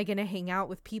 why am I going to hang out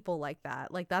with people like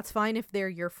that? Like, that's fine if they're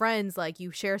your friends, like,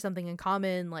 you share something in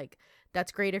common, like,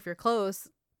 that's great if you're close,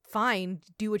 fine,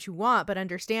 do what you want, but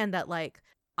understand that, like,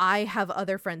 I have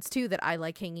other friends too that I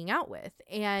like hanging out with.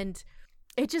 And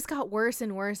it just got worse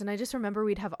and worse. And I just remember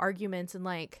we'd have arguments, and,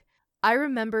 like, I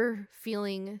remember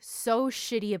feeling so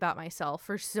shitty about myself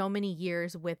for so many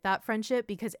years with that friendship,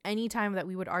 because anytime that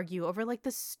we would argue over, like,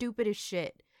 the stupidest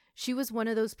shit, she was one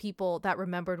of those people that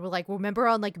remember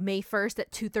on, like, May 1st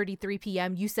at 2:33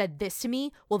 p.m. you said this to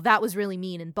me? Well, that was really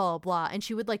mean and blah, blah. And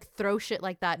she would, like, throw shit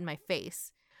like that in my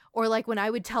face. Or, like, when I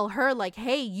would tell her, like,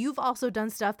 hey, you've also done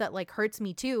stuff that, like, hurts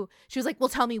me too. She was like, well,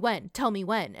 tell me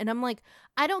when. And I'm like,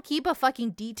 I don't keep a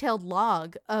fucking detailed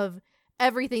log of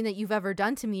everything that you've ever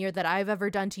done to me or that I've ever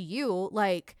done to you.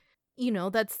 Like, you know,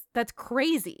 that's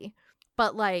crazy.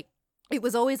 But, like, it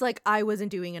was always like I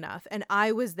wasn't doing enough, and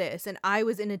I was this, and I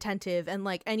was inattentive. And,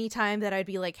 like, anytime that I'd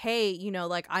be like, hey, you know,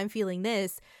 like, I'm feeling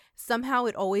this, somehow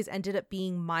it always ended up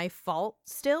being my fault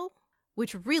still,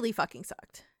 which really fucking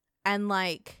sucked. And,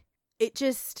 like, it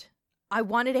just, I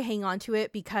wanted to hang on to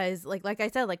it because, like I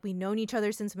said, like, we known each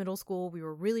other since middle school. We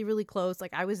were really, really close.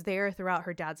 Like, I was there throughout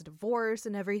her dad's divorce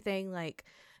and everything. Like,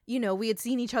 you know, we had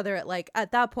seen each other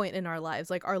at that point in our lives,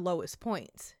 like, our lowest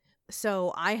points.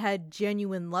 So I had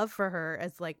genuine love for her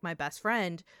as, like, my best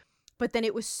friend. But then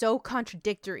it was so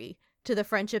contradictory to the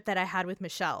friendship that I had with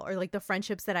Michelle, or, like, the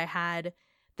friendships that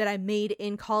I made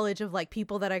in college of, like,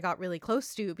 people that I got really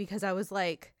close to, because I was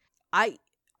like, I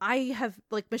have,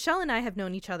 like, Michelle and I have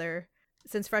known each other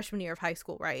since freshman year of high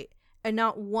school, right? And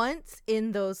not once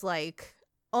in those, like,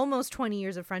 almost 20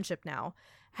 years of friendship now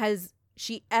has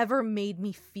she ever made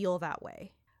me feel that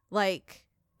way. Like,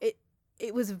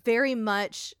 it was very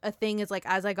much a thing, is like,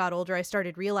 as I got older, I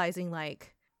started realizing,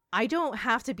 like, I don't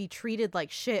have to be treated like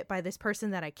shit by this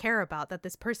person that I care about, by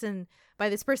this person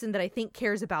that I think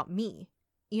cares about me.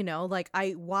 You know, like,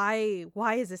 why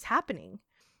is this happening?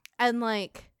 And,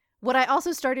 like, what I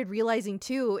also started realizing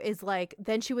too is, like,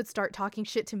 then she would start talking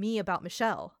shit to me about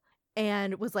Michelle,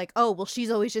 and was like, oh, well, she's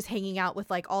always just hanging out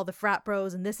with, like, all the frat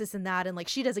bros and this and that, and, like,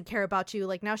 she doesn't care about you.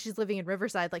 Like, now she's living in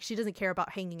Riverside, like, she doesn't care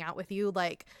about hanging out with you.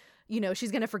 Like, you know,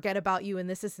 she's gonna forget about you and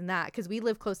this and that, because we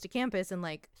live close to campus, and,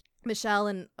 like, Michelle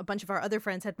and a bunch of our other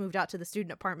friends had moved out to the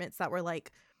student apartments that were,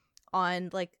 like, on,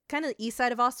 like, kind of the east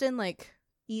side of Austin, like,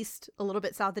 east, a little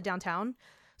bit south of downtown.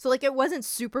 So, like, it wasn't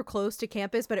super close to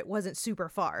campus, but it wasn't super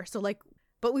far. So, like,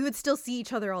 but we would still see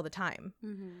each other all the time.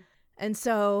 Mm-hmm. And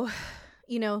so,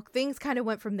 you know, things kind of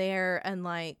went from there. And,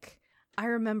 like, I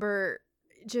remember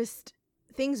just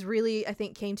things really, I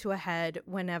think, came to a head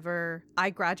whenever I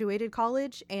graduated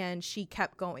college, and she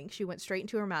kept going. She went straight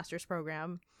into her master's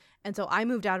program. And so I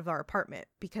moved out of our apartment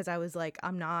because I was like,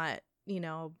 I'm not, you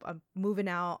know, I'm moving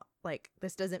out. Like,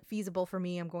 this isn't feasible for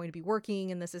me. I'm going to be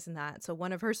working and this and that. So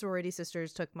one of her sorority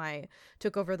sisters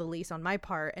took over the lease on my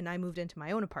part, and I moved into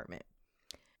my own apartment.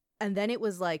 And then it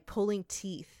was like pulling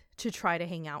teeth to try to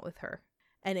hang out with her.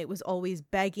 And it was always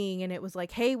begging, and it was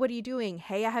like, hey, what are you doing?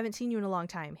 Hey, I haven't seen you in a long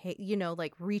time. Hey, you know,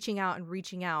 like, reaching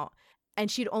out. And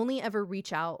she'd only ever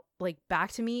reach out, like,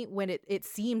 back to me when it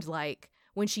seemed like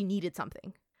when she needed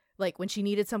something. Like, when she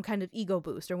needed some kind of ego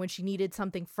boost, or when she needed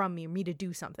something from me, or me to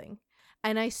do something.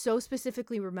 And I so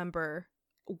specifically remember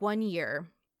one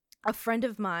year, a friend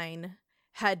of mine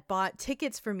had bought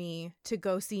tickets for me to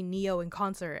go see Neo in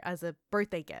concert as a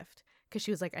birthday gift. Because she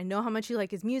was like, I know how much you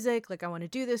like his music. Like, I want to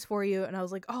do this for you. And I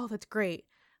was like, oh, that's great.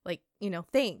 Like, you know,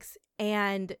 thanks.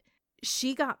 And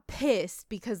she got pissed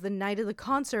because the night of the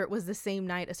concert was the same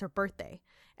night as her birthday.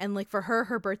 And, like, for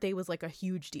her birthday was, like, a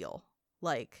huge deal.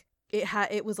 Like,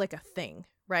 it was like a thing,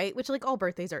 right? Which, like, all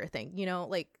birthdays are a thing, you know?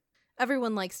 Like,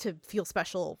 everyone likes to feel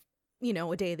special, you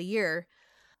know, a day of the year.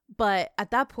 But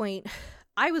at that point,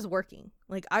 I was working.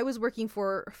 Like, I was working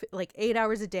for, like, 8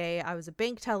 hours a day. I was a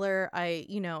bank teller. I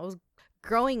was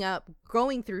growing up,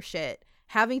 going through shit,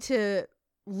 having to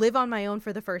live on my own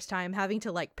for the first time, having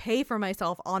to, like, pay for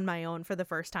myself on my own for the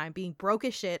first time, being broke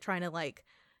as shit, trying to, like,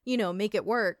 you know, make it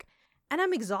work. And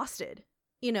I'm exhausted.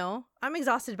 You know, I'm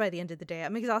exhausted by the end of the day.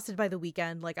 I'm exhausted by the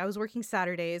weekend. Like, I was working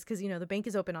Saturdays because, you know, the bank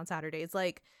is open on Saturdays.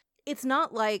 Like, it's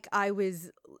not like I was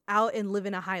out and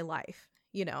living a high life,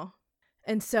 you know?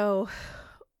 And so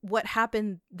what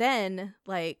happened then,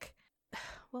 like,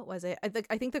 what was it?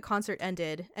 I think the concert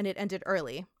ended, and it ended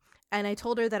early. And I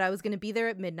told her that I was going to be there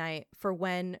at midnight for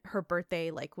when her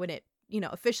birthday, like, when it, you know,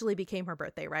 officially became her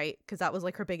birthday, right? Because that was,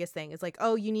 like, her biggest thing. It's like,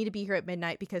 oh, you need to be here at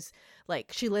midnight, because,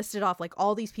 like, she listed off, like,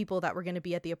 all these people that were going to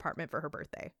be at the apartment for her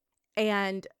birthday.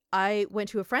 And I went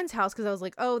to a friend's house because I was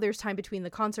like, oh, there's time between the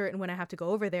concert and when I have to go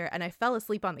over there. And I fell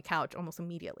asleep on the couch almost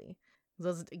immediately. I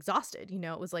was exhausted. You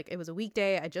know, it was like, it was a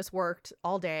weekday. I just worked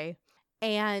all day.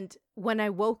 And when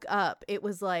I woke up, it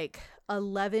was like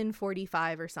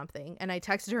 11:45 or something. And I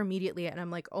texted her immediately, and I'm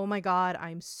like, oh my God,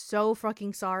 I'm so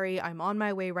fucking sorry. I'm on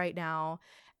my way right now.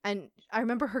 And I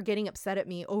remember her getting upset at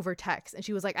me over text. And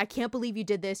she was like, I can't believe you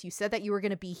did this. You said that you were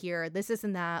going to be here. This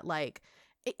and that. Like,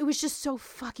 it was just so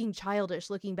fucking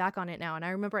childish looking back on it now. And I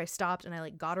remember I stopped and I,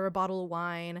 like, got her a bottle of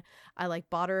wine. I, like,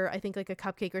 bought her, I think, like, a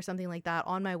cupcake or something like that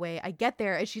on my way. I get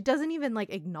there and she doesn't even,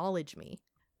 like, acknowledge me,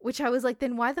 which I was like,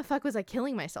 then why the fuck was I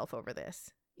killing myself over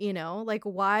this? You know, like,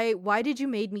 why did you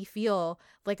make me feel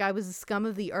like I was the scum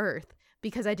of the earth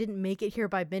because I didn't make it here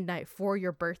by midnight for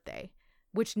your birthday,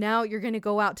 which now you're going to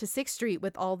go out to 6th Street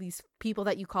with all these people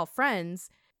that you call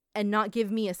friends and not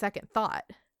give me a second thought.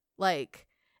 Like,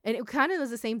 and it kind of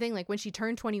was the same thing. Like, when she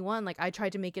turned 21, like, I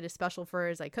tried to make it as special for her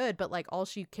as I could, but, like, all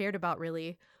she cared about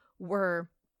really were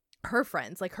her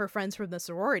friends, like, her friends from the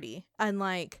sorority. And,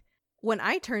 like, when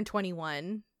I turned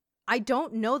 21, I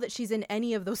don't know that she's in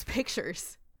any of those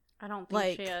pictures. I don't think,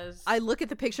 like, she is. I look at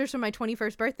the pictures from my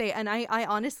 21st birthday, and I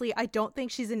honestly, I don't think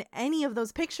she's in any of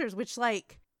those pictures, which,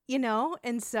 like, you know?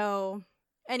 And so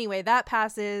anyway, that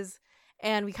passes.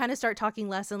 And we kind of start talking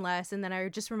less and less. And then I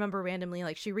just remember randomly,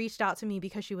 like, she reached out to me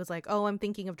because she was like, oh, I'm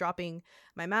thinking of dropping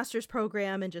my master's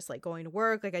program and just, like, going to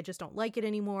work. Like, I just don't like it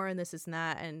anymore. And this and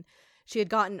that. And she had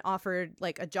gotten offered,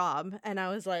 like, a job. And I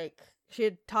was like, she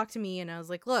had talked to me and I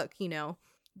was like, look, you know,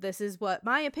 this is what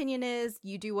my opinion is.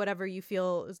 You do whatever you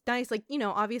feel is nice. Like, you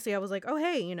know, obviously I was like, oh,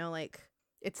 hey, you know, like,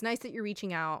 it's nice that you're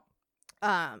reaching out.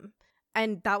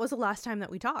 And that was the last time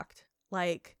that we talked.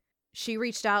 Like, she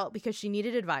reached out because she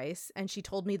needed advice, and she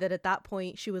told me that at that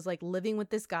point she was like living with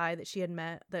this guy that she had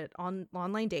met that on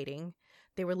online dating.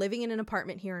 They were living in an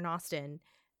apartment here in Austin,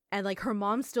 and like her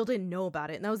mom still didn't know about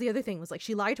it. And that was the other thing, was like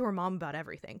she lied to her mom about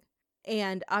everything.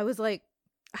 And I was like,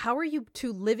 how are you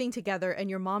two living together and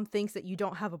your mom thinks that you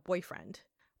don't have a boyfriend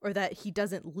or that he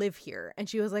doesn't live here? And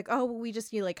she was like, oh, well, we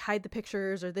just, you like hide the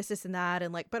pictures or this and that.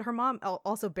 And like, but her mom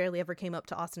also barely ever came up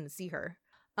to Austin to see her.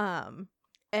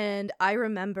 And I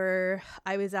remember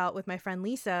I was out with my friend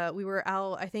Lisa. We were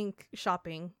out, I think,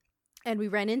 shopping, and we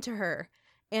ran into her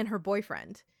and her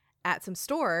boyfriend at some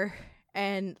store.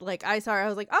 And like, I saw her, I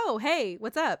was like, oh, hey,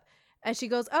 what's up? And she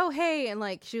goes, oh, hey. And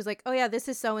like, she was like, oh yeah, this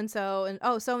is so-and-so. And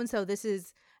oh, so-and-so, this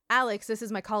is Alex. This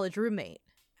is my college roommate.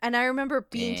 And I remember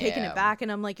being taken aback,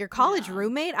 and I'm like, your college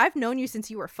roommate? I've known you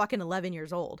since you were fucking 11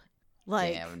 years old.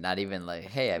 Like, damn, not even like,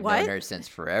 hey, I've known her since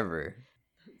forever.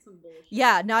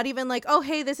 Yeah, not even like, oh,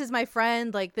 hey, this is my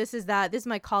friend. Like, this is that. This is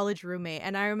my college roommate.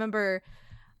 And I remember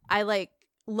I like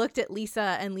looked at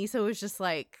Lisa, and Lisa was just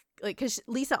like, because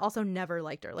Lisa also never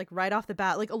liked her. Like, right off the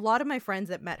bat, like a lot of my friends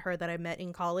that met her that I met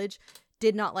in college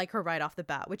did not like her right off the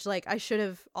bat, which like I should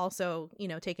have also, you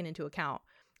know, taken into account.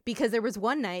 Because there was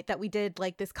one night that we did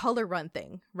like this color run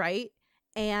thing, right?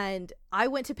 And I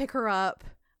went to pick her up.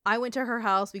 I went to her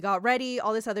house. We got ready,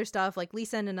 all this other stuff. Like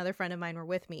Lisa and another friend of mine were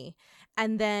with me.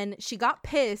 And then she got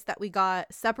pissed that we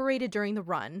got separated during the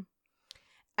run.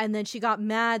 And then she got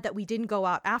mad that we didn't go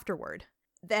out afterward.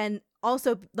 Then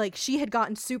also, like, she had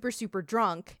gotten super, super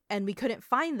drunk and we couldn't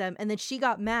find them. And then she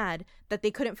got mad that they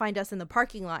couldn't find us in the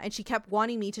parking lot. And she kept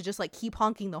wanting me to just like keep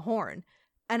honking the horn.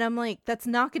 And I'm like, that's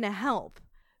not going to help.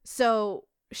 So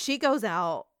she goes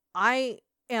out. I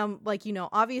am like, you know,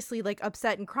 obviously like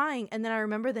upset and crying. And then I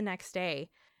remember the next day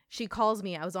she calls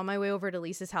me. I was on my way over to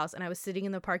Lisa's house, and I was sitting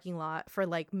in the parking lot for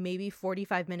like maybe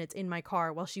 45 minutes in my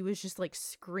car while she was just like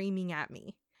screaming at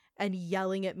me and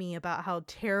yelling at me about how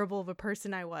terrible of a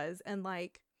person I was. And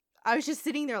like, I was just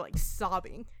sitting there like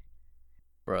sobbing.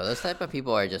 Bro, those type of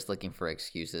people are just looking for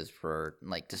excuses for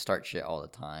like to start shit all the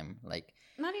time. Like,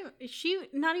 not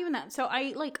even that. So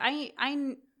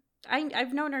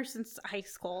I've known her since high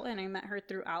school, and I met her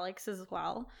through Alex as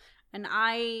well. And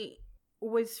I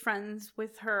was friends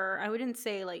with her. I wouldn't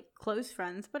say like close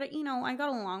friends, but you know, I got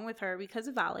along with her because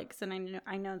of Alex, and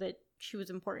I know that she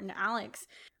was important to Alex.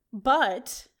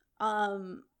 But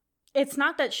it's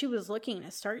not that she was looking to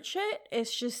start shit.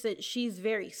 It's just that she's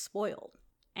very spoiled.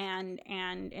 And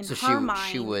in her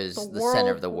mind, she was the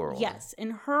center of the world. Yes,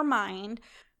 in her mind,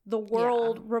 the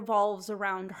world revolves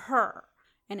around her.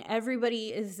 And everybody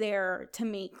is there to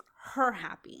make her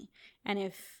happy. And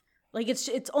if, like, it's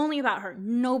only about her.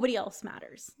 Nobody else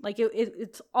matters. Like,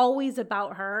 it's always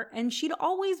about her. And she'd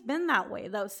always been that way,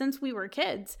 though, since we were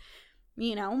kids,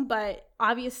 you know. But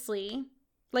obviously,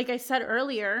 like I said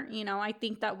earlier, you know, I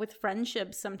think that with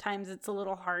friendships, sometimes it's a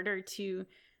little harder to,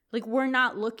 like, we're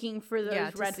not looking for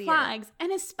those red flags.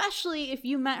 And especially if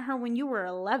you met her when you were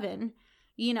 11.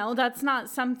 You know, that's not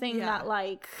something that,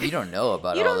 like... You don't know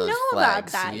about you all don't those know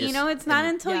flags. about that. You know, it's not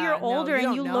until you're older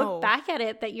and you know. look back at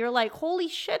it that you're like, holy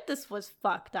shit, this was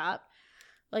fucked up.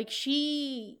 Like,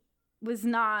 she was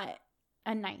not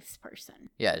a nice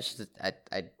person. Yeah, it's just, I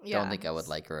don't think I would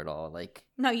like her at all. Like,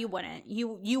 no, you wouldn't.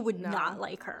 You would not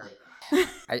like her.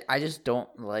 I just don't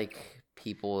like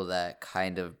people that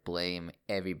kind of blame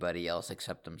everybody else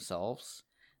except themselves.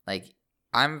 Like,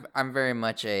 I'm very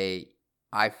much a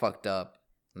I fucked up,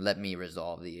 let me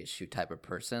resolve the issue type of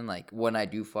person. Like, when I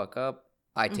do fuck up,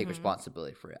 I take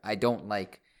responsibility for it. I don't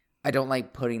like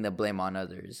putting the blame on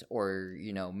others or,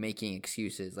 you know, making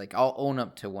excuses. Like, I'll own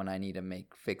up to when I need to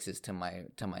make fixes to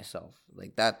myself.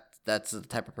 Like, that's the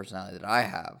type of personality that I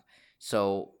have.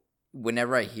 So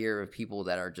whenever I hear of people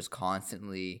that are just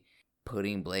constantly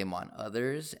putting blame on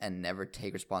others and never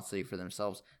take responsibility for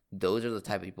themselves, those are the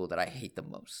type of people that I hate the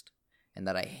most. And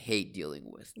that I hate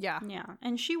dealing with. Yeah.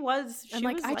 And she was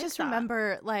I just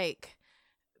remember, like,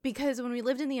 because when we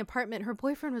lived in the apartment, her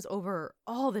boyfriend was over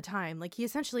all the time. Like, he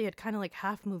essentially had kind of like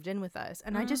half moved in with us.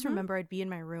 And I just remember I'd be in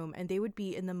my room and they would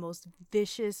be in the most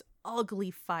vicious,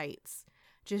 ugly fights,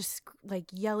 just like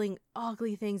yelling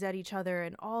ugly things at each other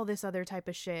and all this other type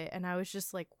of shit. And I was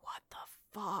just like, what the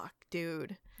fuck,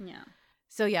 dude? Yeah.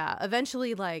 So yeah,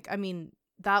 eventually, like, I mean,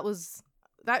 that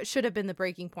should have been the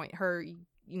breaking point. Her,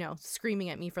 you know, screaming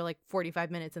at me for like 45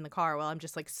 minutes in the car while I'm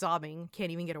just like sobbing,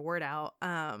 can't even get a word out.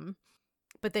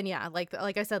 But then, yeah, like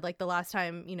I said, like the last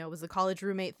time, you know, was the college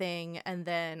roommate thing. And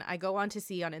then I go on to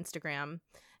see on Instagram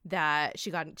that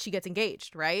she gets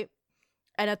engaged, right?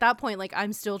 And at that point, like,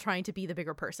 I'm still trying to be the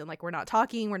bigger person. Like, we're not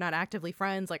talking, we're not actively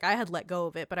friends. Like, I had let go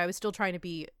of it, but I was still trying to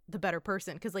be the better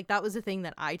person. Because, like, that was the thing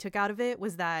that I took out of it,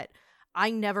 was that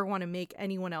I never want to make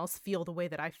anyone else feel the way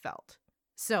that I felt.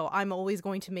 So I'm always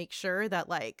going to make sure that,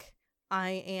 like,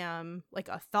 I am, like,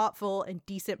 a thoughtful and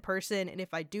decent person. And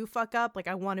if I do fuck up, like,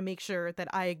 I want to make sure that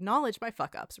I acknowledge my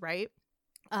fuck ups, right?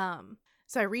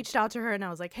 So I reached out to her and I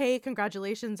was like, hey,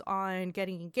 congratulations on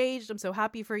getting engaged. I'm so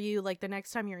happy for you. Like, the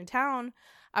next time you're in town,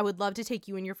 I would love to take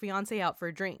you and your fiance out for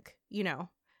a drink, you know,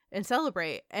 and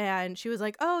celebrate. And she was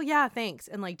like, oh, yeah, thanks.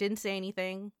 And, like, didn't say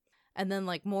anything. And then,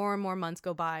 like, more and more months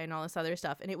go by and all this other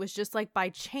stuff. And it was just, like, by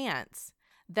chance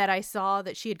that I saw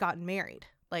that she had gotten married.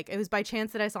 Like, it was by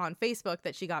chance that I saw on Facebook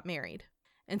that she got married.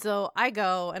 And so I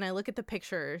go and I look at the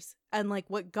pictures, and, like,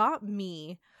 what got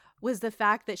me was the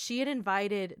fact that she had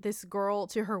invited this girl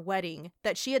to her wedding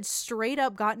that she had straight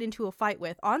up gotten into a fight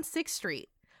with on 6th Street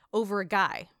over a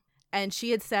guy. And she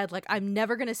had said, like, I'm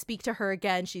never going to speak to her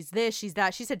again. She's this, she's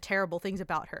that. She said terrible things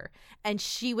about her. And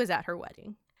she was at her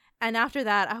wedding. And after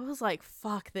that, I was like,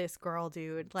 fuck this girl,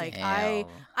 dude. Like, Damn.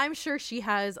 I'm sure she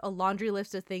has a laundry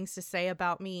list of things to say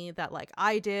about me that, like,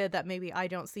 I did that maybe I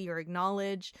don't see or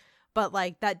acknowledge. But,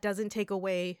 like, that doesn't take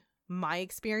away my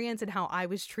experience and how I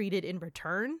was treated in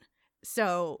return.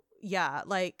 So, yeah,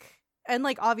 like, and,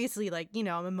 like, obviously, like, you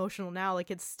know, I'm emotional now.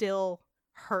 Like, it still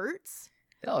hurts.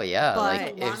 Oh yeah, But- like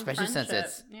It's a long especially since friendship.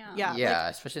 it's Yeah. yeah,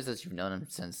 especially since you've known him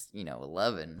since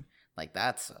 11. Like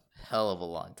that's a hell of a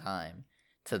long time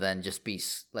to then just be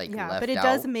like Yeah, left but it out.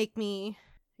 does make me,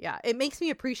 it makes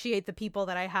me appreciate the people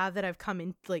that I have that have come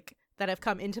in, like, that have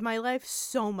come into my life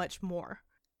so much more.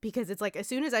 Because it's like, as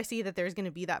soon as I see that there's going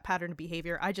to be that pattern of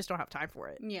behavior, I just don't have time for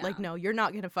it. Yeah. Like, no, you're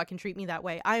not going to fucking treat me that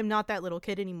way. I am not that little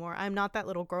kid anymore. I'm not that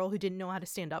little girl who didn't know how to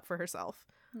stand up for herself.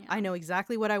 Yeah. I know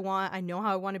exactly what I want. I know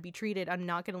how I want to be treated. I'm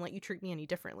not going to let you treat me any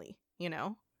differently, you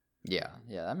know? Yeah,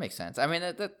 that makes sense. I mean,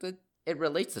 it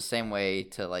relates the same way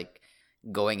to like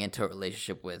going into a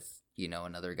relationship with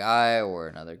another guy or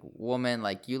another woman.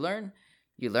 Like you learn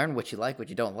what you like, what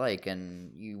you don't like,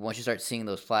 and once you start seeing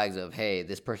those flags of, hey,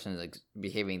 this person is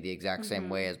behaving the exact same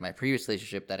way as my previous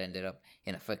relationship that ended up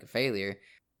in a fucking failure,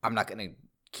 I'm not gonna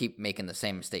keep making the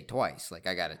same mistake twice. Like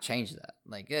I gotta change that.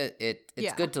 Like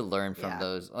it's good to learn from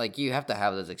those. Like you have to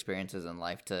have those experiences in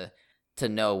life to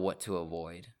know what to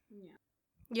avoid.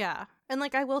 Yeah. And,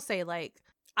 like, I will say, like,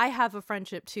 I have a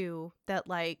friendship, too, that,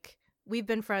 like, we've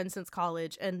been friends since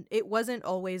college, and it wasn't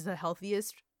always the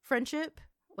healthiest friendship.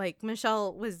 Like,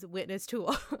 Michelle was witness to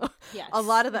Yes. a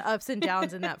lot of the ups and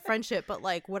downs in that friendship. But,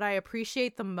 like, what I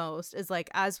appreciate the most is, like,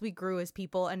 as we grew as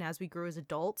people and as we grew as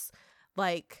adults,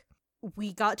 like,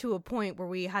 we got to a point where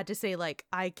we had to say, like,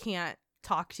 I can't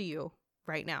talk to you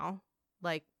right now.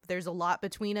 Like, there's a lot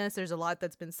between us. There's a lot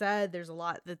that's been said. There's a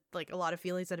lot that, like, a lot of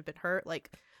feelings that have been hurt.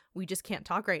 Like, we just can't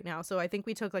talk right now. So I think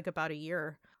we took, like, about a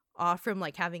year off from,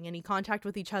 like, having any contact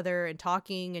with each other and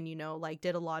talking, and, like,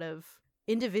 did a lot of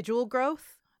individual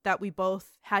growth that we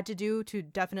both had to do to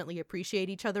definitely appreciate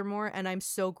each other more. And I'm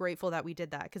so grateful that we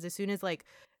did that, because as soon as, like,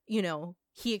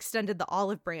 he extended the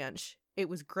olive branch, it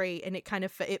was great. And it kind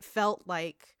of, it felt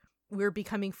like we were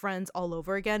becoming friends all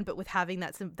over again, but with having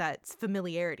that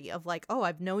familiarity of, like, oh,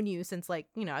 I've known you since, like,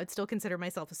 I'd still consider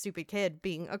myself a stupid kid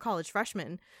being a college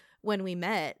freshman when we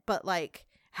met, but, like,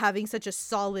 having such a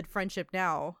solid friendship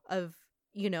now of,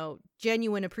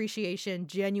 genuine appreciation,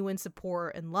 genuine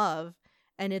support and love.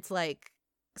 And it's like,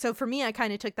 so for me, I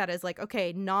kind of took that as, like,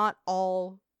 okay, not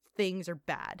all things are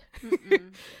bad.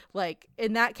 Like,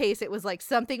 in that case, it was like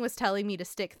something was telling me to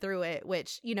stick through it,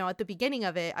 which, at the beginning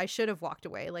of it, I should have walked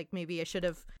away. Like, maybe I should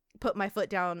have put my foot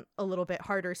down a little bit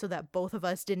harder so that both of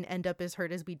us didn't end up as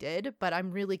hurt as we did. But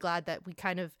I'm really glad that we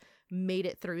kind of made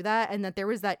it through that, and that there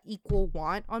was that equal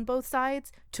want on both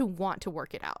sides to want to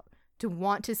work it out, to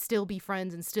want to still be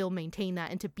friends and still maintain that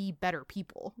and to be better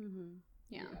people.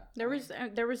 Yeah. There was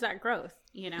that growth,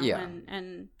 Yeah.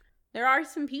 and there are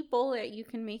some people that you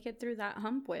can make it through that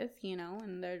hump with,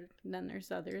 and then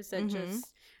there's others that just,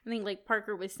 I think, like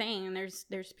Parker was saying,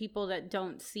 there's people that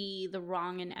don't see the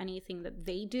wrong in anything that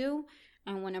they do.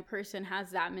 And when a person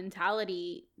has that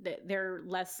mentality, that they're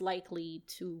less likely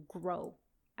to grow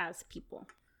as people.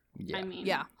 Yeah. I mean,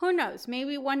 Yeah. who knows?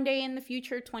 Maybe one day in the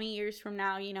future, 20 years from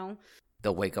now,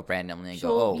 They'll wake up randomly and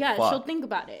she'll, go, oh, fuck. she'll think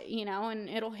about it, and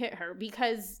it'll hit her,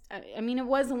 because I mean, it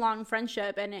was a long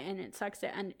friendship, and it sucks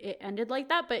that it ended like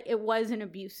that, but it was an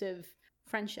abusive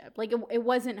friendship. Like, it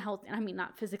wasn't healthy. I mean,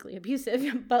 not physically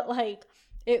abusive, but, like,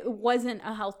 it wasn't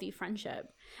a healthy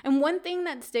friendship. And one thing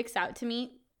that sticks out to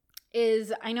me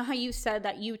is, I know how you said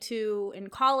that you two in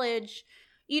college,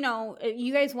 you know,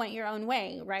 you guys went your own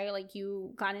way, right? Like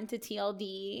you got into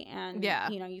TLD and,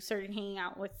 you know, you started hanging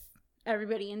out with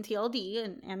everybody in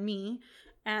TLD and me.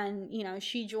 And, you know,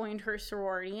 she joined her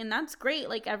sorority, and that's great.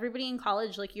 Like everybody in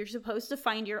college, like you're supposed to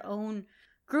find your own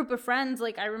group of friends.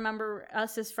 Like I remember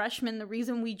us as freshmen, the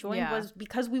reason we joined was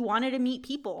because we wanted to meet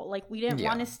people. Like we didn't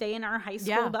want to stay in our high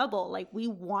school bubble. Like we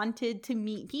wanted to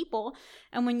meet people.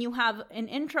 And when you have an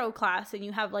intro class and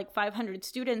you have like 500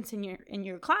 students in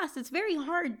your class, it's very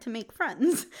hard to make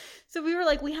friends. So we were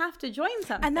like, we have to join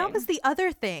something. And that was the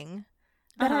other thing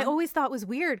that I always thought was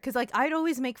weird, because like I'd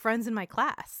always make friends in my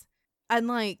class. And,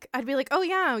 like, I'd be like, oh,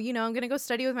 yeah, you know, I'm going to go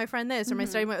study with my friend this, or my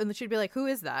study, and she'd be like, who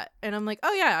is that? And I'm like,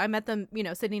 oh, yeah, I met them, you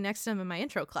know, sitting next to them in my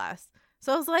intro class.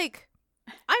 So I was like,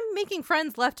 I'm making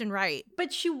friends left and right.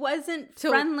 But she wasn't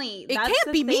friendly. It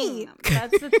can't be me.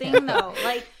 That's the thing, though.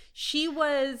 Like, she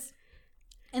was,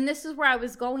 and this is where I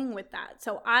was going with that.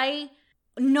 So I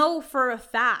know for a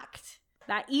fact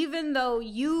that even though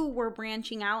you were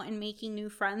branching out and making new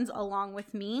friends along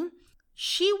with me,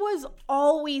 she was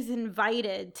always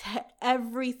invited to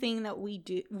everything that we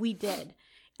did.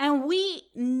 And we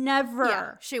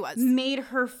never she was. made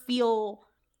her feel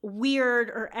weird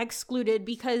or excluded,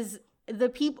 because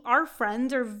our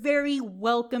friends are very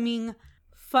welcoming,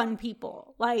 fun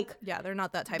people. Like, yeah, they're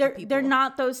not that type of people. They're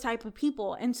not those type of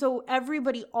people. And so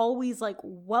everybody always like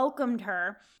welcomed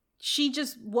her. She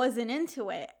just wasn't into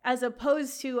it. As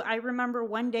opposed to, I remember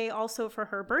one day also for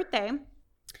her birthday,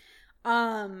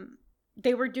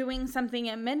 they were doing something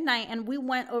at midnight, and we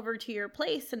went over to your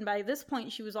place. And by this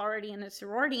point, she was already in a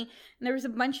sorority, and there was a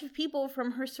bunch of people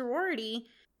from her sorority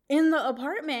in the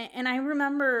apartment. And I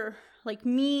remember like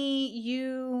me,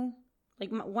 you,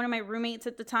 like one of my roommates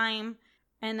at the time,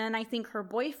 and then I think her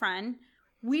boyfriend,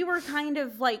 we were kind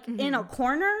of like in a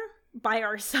corner by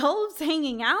ourselves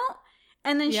hanging out.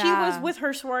 And then she was with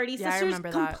her sorority sisters,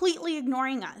 completely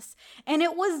ignoring us. And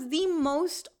it was the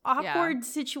most awkward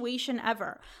situation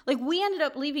ever. Like, we ended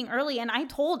up leaving early, and I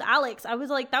told Alex, I was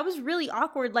like, that was really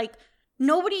awkward. Like,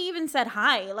 nobody even said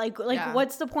hi. Like,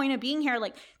 what's the point of being here?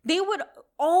 Like, they would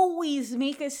always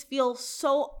make us feel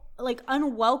so, like,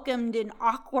 unwelcomed and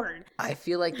awkward. I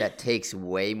feel like that takes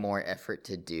way more effort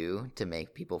to do to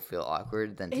make people feel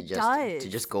awkward than to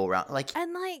just go around. Like,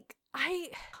 and, like, I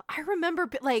remember,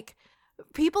 like,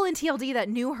 people in TLD that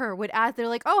knew her would ask, they're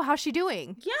like, oh, how's she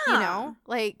doing? Yeah. You know,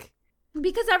 like,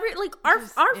 because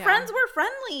our friends were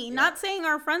friendly. Not saying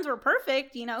our friends were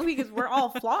perfect, you know, because we're all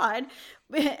flawed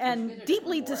and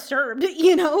deeply disturbed,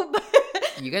 you know.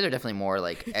 You guys are definitely more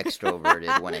like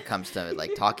extroverted when it comes to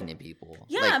like talking to people.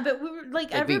 Yeah, like, but we were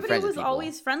like everybody was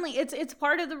always friendly. It's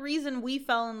part of the reason we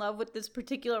fell in love with this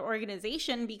particular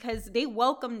organization, because they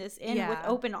welcomed us in with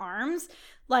open arms.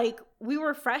 Like, we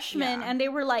were freshmen and they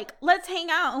were like, let's hang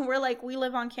out. And we're like, we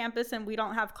live on campus and we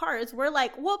don't have cars. We're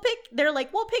like, they're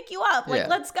like, we'll pick you up. Like,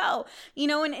 let's go. You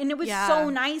know, and it was so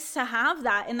nice to have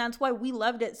that. And that's why we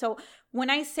loved it. So when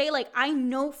I say, like, I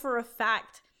know for a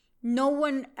fact, no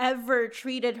one ever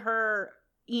treated her,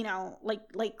 you know,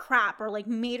 like crap, or like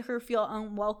made her feel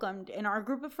unwelcomed in our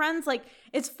group of friends. Like,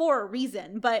 it's for a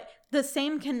reason, but the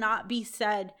same cannot be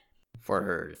said for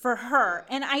her.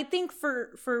 And I think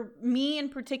for me in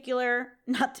particular,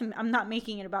 I'm not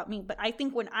making it about me, but I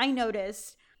think when I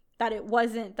noticed that it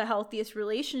wasn't the healthiest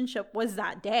relationship was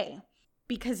that day,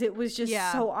 because it was just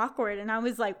so awkward. And I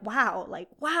was like, wow,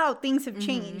 things have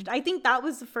changed. I think that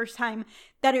was the first time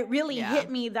that it really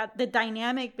hit me that the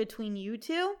dynamic between you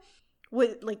two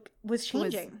was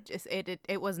changing.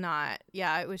 It was not.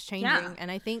 Yeah, it was changing. And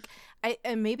I think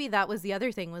and maybe that was the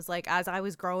other thing, was like, as I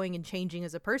was growing and changing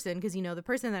as a person, because, you know, the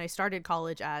person that I started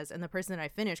college as and the person that I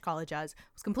finished college as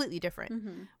was completely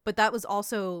different. But that was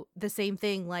also the same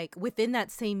thing. Like, within that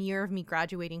same year of me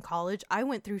graduating college, I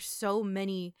went through so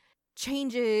many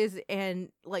changes and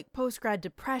like post-grad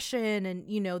depression, and,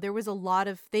 you know, there was a lot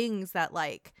of things that,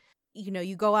 like, you know,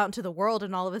 you go out into the world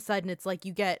and all of a sudden it's like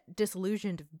you get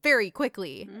disillusioned very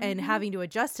quickly and having to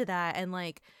adjust to that. And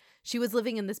like, she was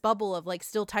living in this bubble of like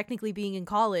still technically being in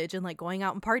college and like going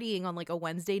out and partying on like a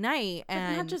Wednesday night.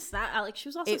 And but not just that, Alex, she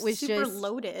was also super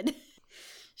loaded.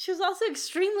 She was also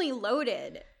extremely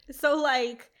loaded. So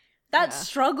like that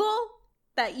struggle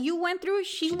that you went through,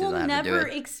 she will never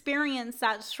experience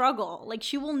that struggle. Like,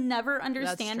 she will never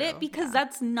understand it, because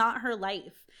that's not her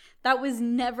life. That was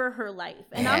never her life.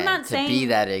 And I'm not saying to be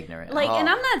that ignorant. Like, and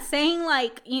I'm not saying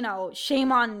like, you know,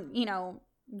 shame on, you know,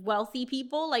 wealthy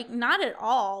people, like, not at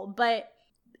all. But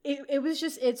it was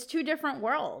just, it's two different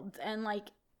worlds. And like,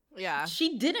 Yeah.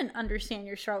 She didn't understand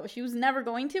your struggle. She was never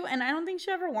going to, and I don't think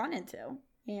she ever wanted to,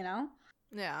 you know?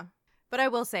 Yeah. But I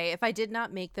will say, if I did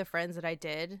not make the friends that I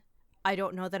did, I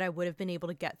don't know that I would have been able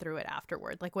to get through it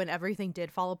afterward. Like, when everything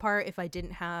did fall apart, if I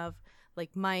didn't have,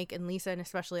 like, Mike and Lisa, and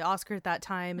especially Oscar at that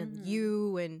time, and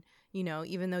you, and, you know,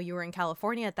 even though you were in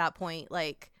California at that point,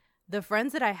 like, the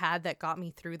friends that I had that got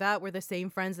me through that were the same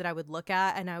friends that I would look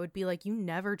at and I would be like, you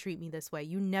never treat me this way.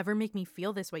 You never make me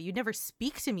feel this way. You never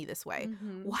speak to me this way.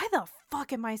 Why the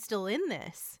fuck am I still in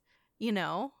this? You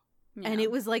know? Yeah. And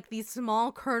it was like these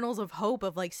small kernels of hope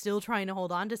of like still trying to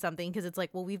hold on to something, because it's like,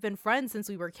 well, we've been friends since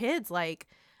we were kids. Like,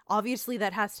 obviously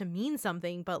that has to mean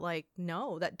something, but like,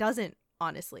 no, that doesn't,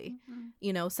 honestly.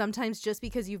 You know, sometimes just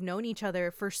because you've known each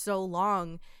other for so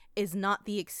long is not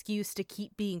the excuse to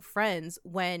keep being friends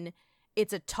when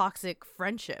it's a toxic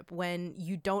friendship, when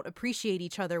you don't appreciate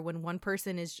each other, when one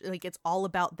person is like, it's all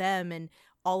about them and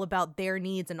all about their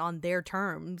needs and on their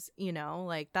terms, you know,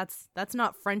 like that's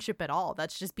not friendship at all.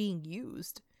 That's just being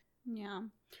used. Yeah.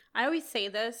 I always say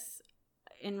this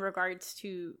in regards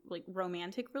to like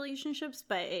romantic relationships,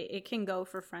 but it can go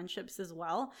for friendships as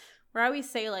well, where I always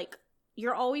say like,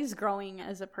 you're always growing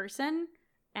as a person,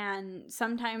 and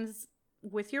sometimes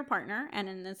with your partner, and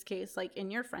in this case, like in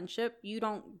your friendship, you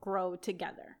don't grow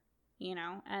together, you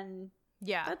know, and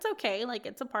yeah, that's okay. Like,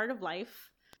 it's a part of life.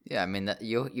 Yeah, I mean,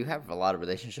 you have a lot of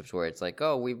relationships where it's like,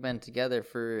 oh, we've been together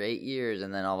for 8 years,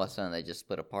 and then all of a sudden they just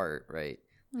split apart, right?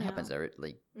 It happens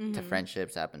to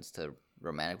friendships, happens to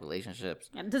romantic relationships.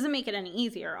 Yeah, it doesn't make it any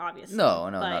easier, obviously. No,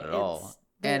 not at all.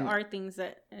 There are things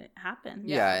that happen.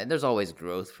 Yeah, and there's always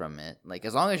growth from it. Like,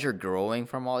 as long as you're growing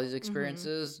from all these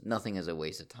experiences, nothing is a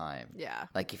waste of time. Yeah.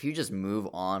 Like, if you just move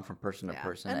on from person to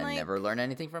person and like, never learn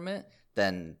anything from it,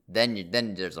 then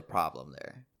there's a problem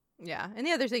there. Yeah. And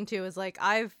the other thing too is like,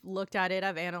 I've looked at it,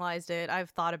 I've analyzed it,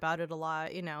 I've thought about it a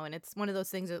lot, you know, and it's one of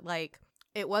those things that like,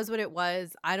 it was what it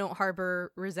was. I don't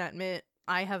harbor resentment.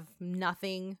 I have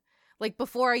nothing. Like,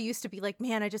 before I used to be like,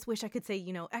 man, I just wish I could say,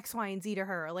 you know, X, Y, and Z to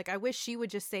her. Like, I wish she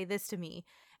would just say this to me.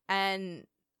 And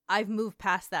I've moved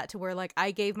past that to where like,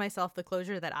 I gave myself the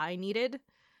closure that I needed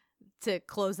to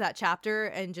close that chapter.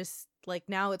 And just like,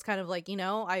 now it's kind of like, you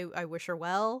know, I wish her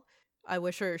well. I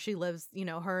wish she lives, you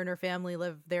know, her and her family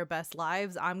live their best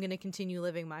lives. I'm going to continue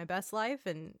living my best life.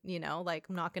 And, you know, like,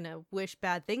 I'm not going to wish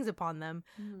bad things upon them.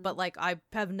 But like, I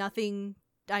have nothing,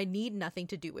 I need nothing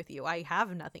to do with you. I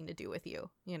have nothing to do with you.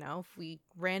 You know, if we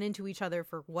ran into each other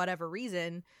for whatever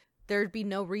reason, there'd be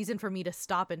no reason for me to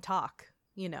stop and talk.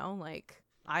 You know, like,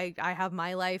 I have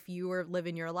my life, you are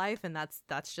living your life, and that's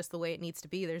just the way it needs to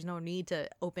be. There's no need to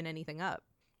open anything up.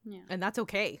 Yeah. And that's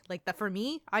okay. Like, that for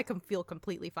me, I can feel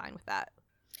completely fine with that.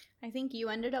 I think you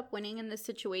ended up winning in this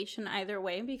situation either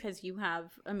way because you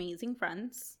have amazing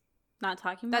friends. Not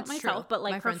talking about that's myself, true. but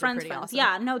like her friends. Awesome.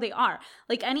 Yeah, no, they are.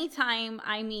 Like, anytime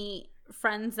I meet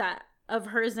friends that of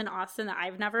hers in Austin that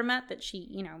I've never met, that she,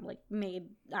 you know, like made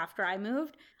after I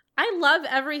moved, I love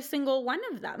every single one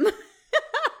of them.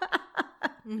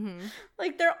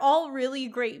 Like, they're all really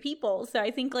great people. So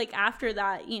I think like after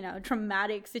that, you know,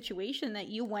 traumatic situation that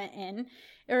you went in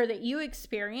or that you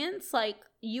experienced, like,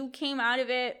 you came out of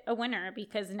it a winner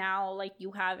because now like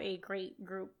you have a great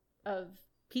group of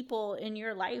people in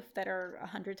your life that are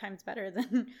 100 times better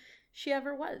than she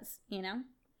ever was, you know?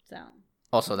 So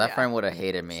also, that friend would have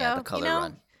hated me at the color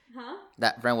run. Huh?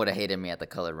 That friend would have hated me at the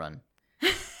color run.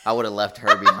 I would have left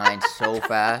her behind so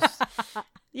fast.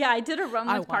 Yeah, I did a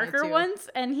run with Parker once,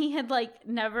 and he had like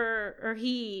never, or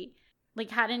he like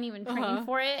hadn't even trained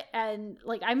for it, and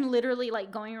like I'm literally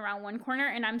like going around one corner,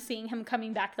 and I'm seeing him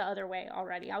coming back the other way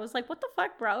already. I was like, "What the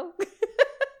fuck, bro?"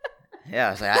 Yeah,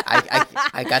 I was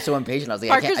like, I got so impatient. I was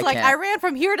like, Parker's I can't. I ran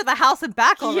from here to the house and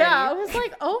back already. Yeah, I was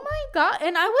like, oh my God.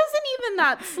 And I wasn't even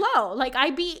that slow. Like,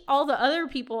 I beat all the other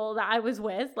people that I was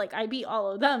with. Like, I beat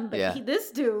all of them. But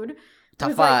this dude top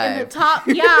was 5. Like in the top.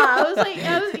 Yeah, I was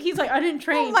like, he's like, I didn't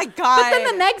train. Oh my God. But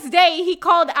then the next day, he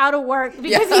called out of work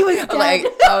because he was dead.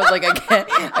 I was like,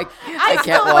 I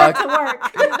can't walk. Went to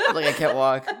work. I was like, I can't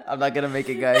walk. I'm not going to make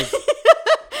it, guys.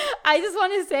 I just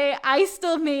want to say I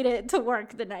still made it to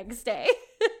work the next day.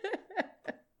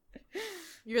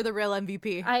 You're the real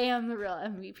MVP. I am the real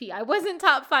MVP. I wasn't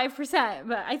top 5%,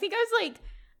 but I think I was like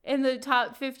in the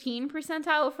top 15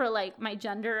 percentile for like my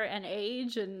gender and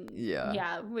age. And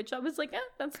yeah, which I was like,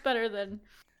 that's better than.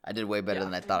 I did way better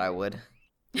than I thought I would.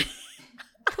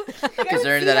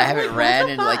 Considering that I haven't ran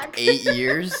in like 8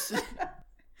 years.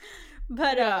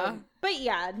 But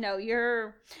yeah, no,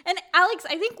 you're, and Alex,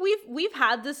 I think we've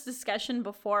had this discussion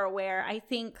before where I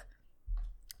think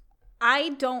I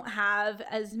don't have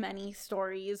as many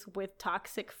stories with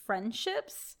toxic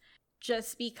friendships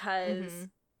just because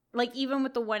like even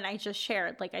with the one I just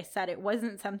shared, like I said, it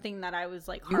wasn't something that I was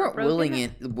like You weren't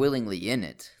heartbroken. willingly in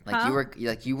it. Like Huh?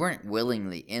 you weren't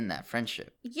willingly in that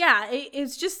friendship. Yeah,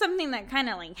 it's just something that kind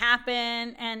of like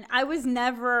happened, and I was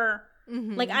never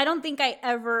like, I don't think I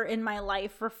ever in my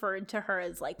life referred to her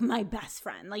as like my best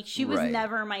friend. Like she was Right.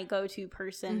 never my go-to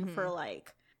person for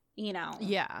like, you know.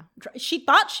 Yeah. She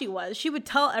thought she was. She would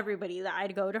tell everybody that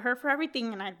I'd go to her for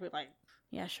everything, and I'd be like,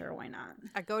 yeah, sure, why not?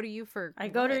 I go to you for I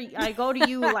go what? to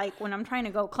you like when I'm trying to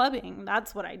go clubbing.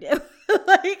 That's what I do.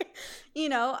 Like, you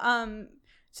know,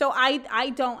 so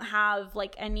I don't have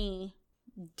like any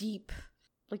deep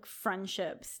like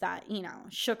friendships that, you know,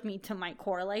 shook me to my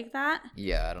core like that.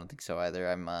 Yeah, I don't think so either.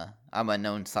 I'm a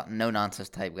no nonsense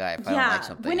type guy. If I don't Yeah, like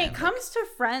something, when I'm it comes to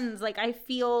friends, like I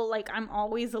feel like I'm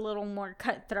always a little more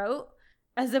cutthroat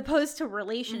as opposed to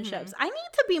relationships. I need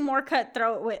to be more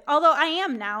cutthroat with, although I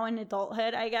am now in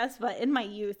adulthood, I guess, but in my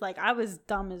youth, like I was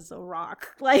dumb as a rock,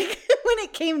 like when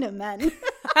it came to men.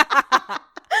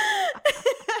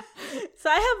 So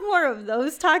I have more of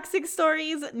those toxic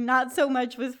stories, not so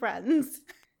much with friends.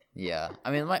 yeah,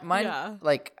 I mean, mine Yeah.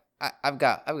 like I've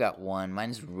got one.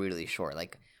 Mine's really short.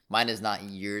 Like mine is not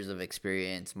years of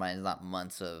experience. Mine is not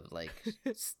months of like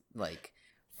like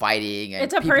fighting. And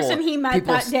It's a person he met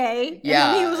that day. Yeah,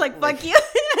 And then he was like, fuck like- you.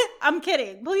 I'm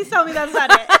kidding. Please tell me that's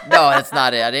not it. No, that's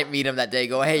not it. I didn't meet him that day.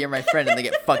 Go, hey, you're my friend, and they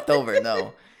get fucked over.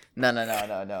 No.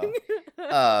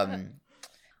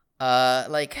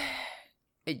 Like,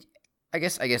 I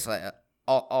guess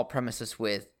I'll premise this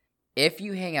with, if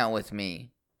you hang out with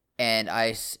me, and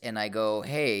I go,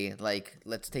 hey, like,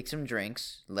 let's take some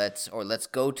drinks, let's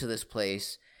go to this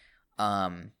place.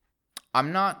 I'm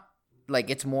not like,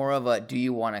 it's more of a, do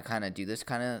you want to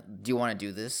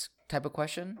do this type of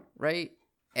question, right?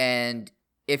 And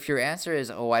if your answer is,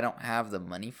 oh, I don't have the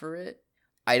money for it,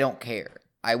 I don't care.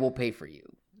 I will pay for you.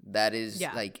 That is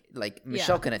like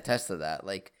Michelle can attest to that.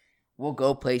 Like, we'll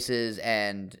go places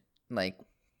and like,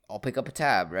 I'll pick up a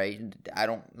tab, right? I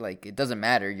don't like, it doesn't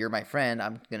matter. You're my friend.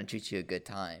 I'm going to treat you a good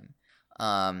time.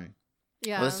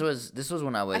 Yeah. Well, this was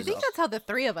when I was, I think that's how the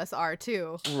three of us are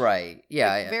too. right.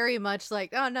 Yeah. Like, very much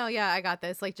like, oh no, yeah, I got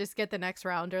this. Like, just get the next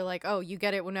round, or like, oh, you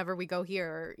get it whenever we go here,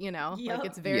 or, you know, Yup. like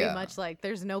it's very Yeah. much like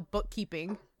there's no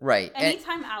bookkeeping. right. And,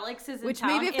 Anytime Alex is in Which town,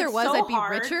 maybe if there it's was, so I'd be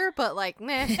hard. richer, but like,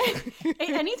 meh.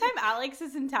 Anytime Alex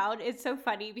is in town, it's so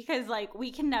funny because like we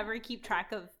can never keep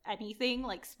track of anything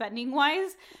like spending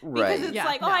wise because right. it's Yeah,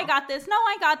 like, oh, no. I got this, no,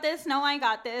 I got this, no, I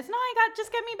got this, no, I got,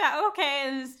 just get me back, okay,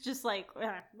 and it's just like,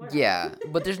 whatever. Yeah,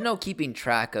 but there's no keeping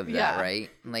track of that, Yeah. right?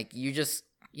 Like, you just,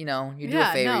 you know, you do Yeah,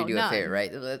 a favor, no, you do a favor, none.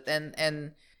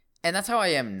 right? And that's how I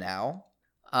am now.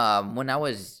 When I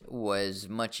was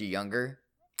much younger,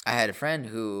 I had a friend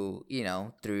who, you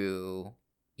know,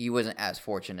 he wasn't as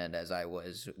fortunate as I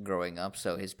was growing up,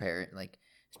 so his parents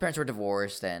were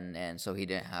divorced, and so he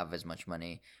didn't have as much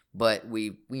money. But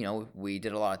we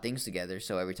did a lot of things together,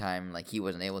 so every time like he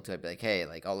wasn't able to, I'd be like, hey,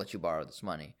 like, I'll let you borrow this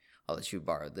money. I'll let you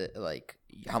borrow the, like,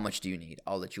 how much do you need?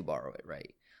 I'll let you borrow it,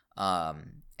 right?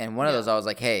 And one of those, I was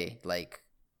like, hey, like,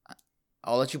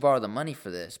 I'll let you borrow the money for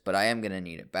this, but I am gonna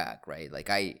need it back, right? Like,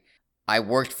 I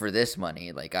worked for this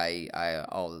money, like, I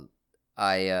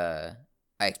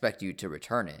expect you to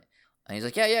return it. And he's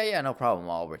like, yeah, no problem,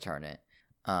 I'll return it.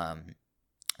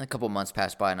 A couple months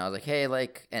passed by, and I was like, hey,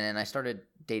 like, and then I started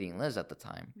dating Liz at the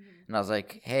time, and I was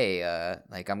like, hey,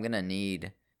 like, I'm gonna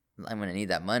need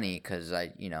that money because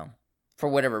I, you know, for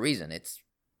whatever reason, it's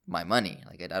my money.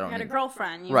 Like, I don't You got a need,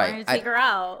 girlfriend, you Right. want to take her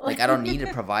out. like, I don't need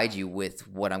to provide you with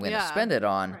what I'm gonna Yeah. spend it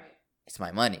on. Right. It's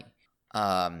my money.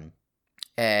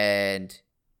 And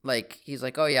like, he's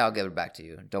like, oh yeah, I'll give it back to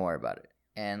you. Don't worry about it.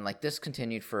 And like, this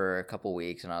continued for a couple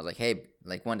weeks, and I was like, hey,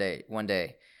 like, one day,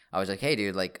 I was like, hey,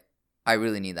 dude, like, I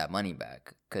really need that money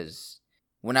back, because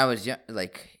when I was young,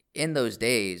 like, in those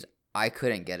days, I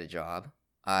couldn't get a job.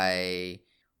 I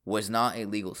was not a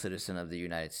legal citizen of the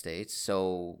United States,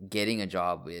 so getting a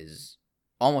job is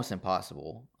almost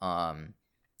impossible,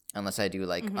 unless I do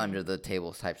like under the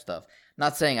table type stuff.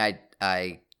 Not saying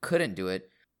I couldn't do it.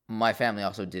 My family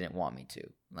also didn't want me to.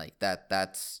 Like,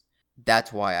 that's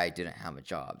why I didn't have a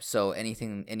job. So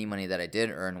any money that I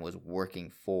did earn was working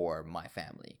for my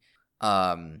family.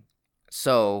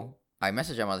 So I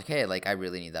messaged him. I was like, hey, like, I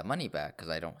really need that money back because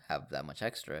I don't have that much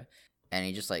extra. And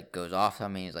he just like goes off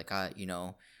on me. He's like, you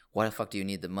know, why the fuck do you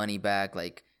need the money back?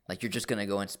 Like you're just gonna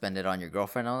go and spend it on your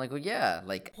girlfriend? I'm like, well, yeah,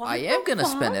 like, What I am the gonna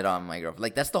spend fuck? it on my girlfriend.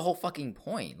 Like, that's the whole fucking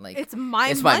point. Like, It's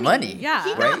my money. Yeah. He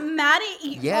Right? got mad at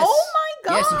you. Yes. Oh my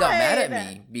god. Yes, he got mad at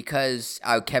me because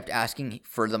I kept asking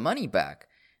for the money back.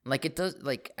 Like, it does,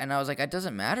 like, and I was like, it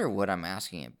doesn't matter what I'm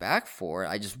asking it back for.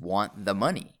 I just want the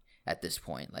money at this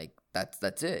point. Like,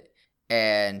 that's it.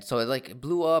 And so it like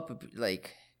blew up.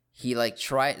 Like he like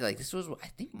tried, like this was, I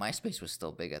think MySpace was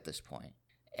still big at this point,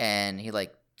 and he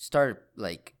like started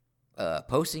like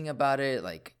posting about it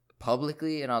like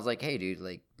publicly, and I was like, hey dude,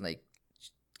 like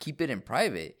keep it in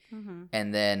private.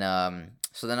 And then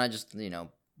so then I just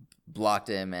blocked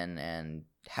him and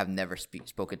have never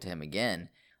spoken to him again.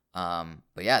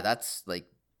 But yeah, that's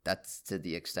to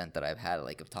the extent that I've had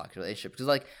like a toxic relationship, because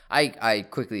like I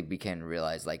quickly became to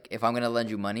realize, like, if I'm gonna lend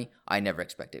you money, I never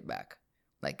expect it back.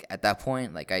 Like at that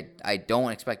point, like I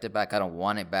don't expect it back. I don't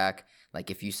want it back. Like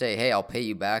if you say, hey, I'll pay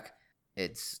you back,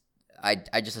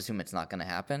 I just assume it's not gonna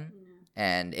happen.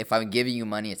 And if I'm giving you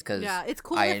money, it's because it's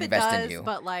cool I if invest it does, in you.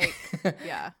 but like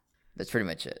yeah. That's pretty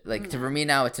much it. Like for me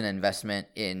now, it's an investment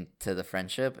into the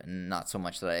friendship, and not so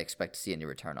much that I expect to see any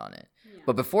return on it. Yeah.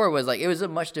 But before it was a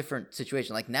much different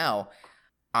situation. Like now,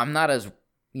 I'm not as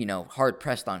hard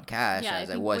pressed on cash as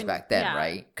I was back then,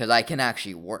 right? Because I can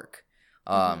actually work.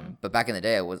 But back in the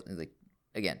day, I was like,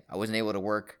 again, I wasn't able to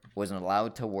work, wasn't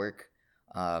allowed to work,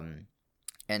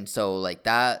 and so like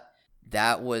that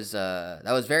was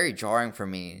very jarring for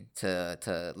me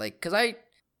to like, because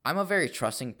I'm a very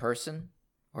trusting person.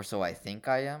 Or so I think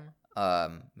I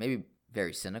am. Maybe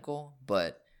very cynical,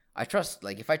 but I trust.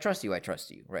 Like if I trust you,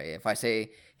 right? If I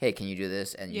say, "Hey, can you do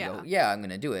this?" and you go, "Yeah, I'm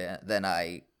gonna do it," then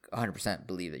I 100%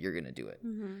 believe that you're gonna do it.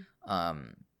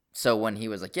 So when he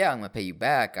was like, "Yeah, I'm gonna pay you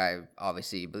back," I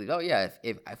obviously believed, "Oh yeah,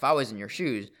 if I was in your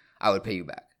shoes, I would pay you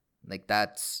back." Like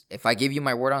that's, if I give you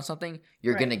my word on something,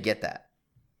 you're gonna get that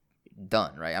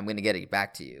done, right? I'm gonna get it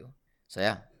back to you. So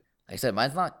yeah, like I said,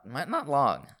 mine's not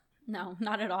long. No,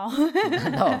 not at all.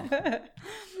 No.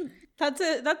 That's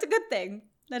a good thing.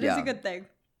 That is a good thing.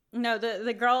 No,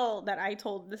 the girl that I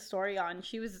told the story on,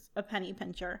 she was a penny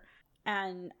pincher.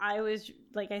 And I was,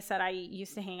 like I said, I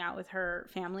used to hang out with her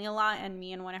family a lot, and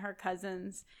me and one of her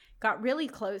cousins got really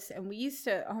close, and we used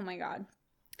to, oh my God,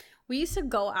 we used to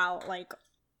go out like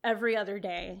every other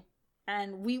day,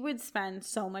 and we would spend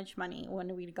so much money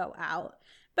when we'd go out.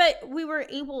 But we were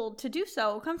able to do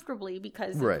so comfortably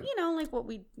because of, like what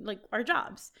we, like our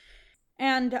jobs.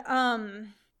 And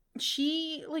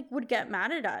she like would get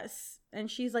mad at us, and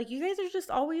she's like, you guys are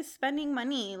just always spending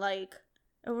money. Like,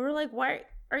 and we're like, why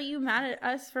are you mad at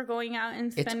us for going out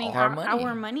and spending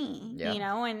our money? Yeah.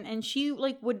 And she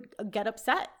like would get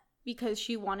upset because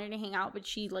she wanted to hang out, but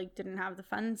she like didn't have the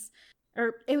funds.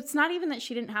 Or it's not even that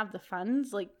she didn't have the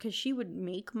funds, like, because she would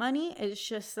make money. It's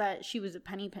just that she was a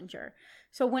penny pincher.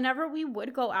 So whenever we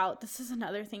would go out, this is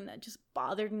another thing that just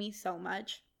bothered me so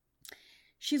much.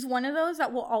 She's one of those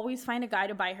that will always find a guy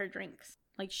to buy her drinks.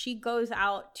 Like, she goes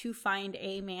out to find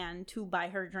a man to buy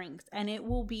her drinks, and it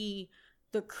will be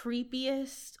the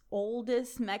creepiest,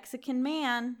 oldest Mexican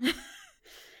man.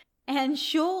 And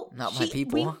my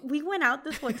people. We went out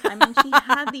this one time, and she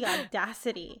had the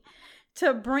audacity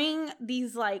to bring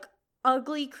these like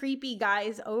ugly, creepy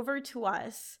guys over to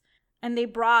us, and they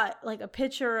brought like a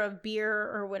pitcher of beer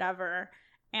or whatever,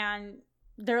 and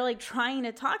they're like trying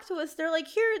to talk to us. They're like,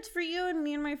 here, it's for you. And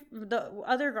me and the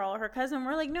other girl, her cousin,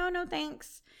 we're like, no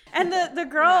thanks. And the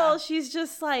girl, she's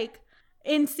just like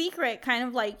in secret kind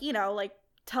of like, like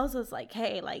tells us like,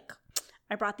 hey, like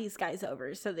I brought these guys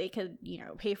over so they could,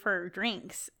 pay for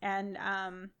drinks. And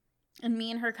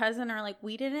me and her cousin are like,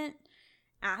 we didn't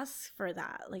ask for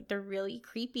that. Like, they're really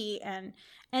creepy. And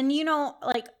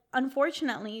like,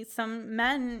 unfortunately, some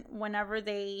men, whenever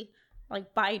they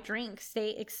like buy drinks,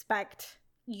 they expect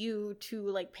you to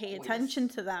like pay attention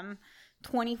to them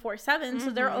 24/7.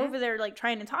 So they're over there like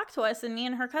trying to talk to us, and me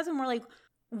and her cousin were like,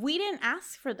 we didn't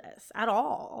ask for this at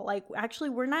all. Like,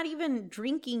 actually, we're not even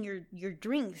drinking your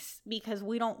drinks because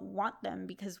we don't want them,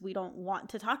 because we don't want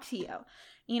to talk to you.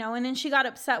 And then she got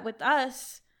upset with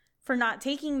us for not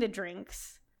taking the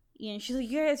drinks. She's like,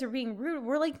 you guys are being rude.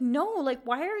 We're like, no, like,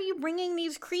 why are you bringing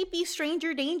these creepy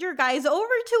stranger danger guys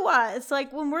over to us?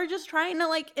 Like, when we're just trying to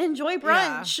like enjoy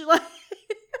brunch. Yeah. Like,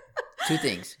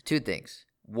 Two things.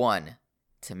 One,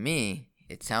 to me,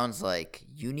 it sounds like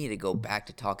you need to go back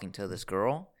to talking to this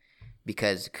girl,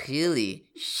 because clearly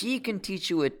she can teach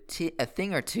you a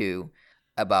thing or two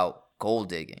about gold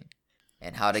digging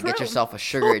and how to get yourself a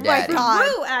sugar daddy.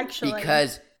 True, actually.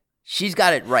 Because she's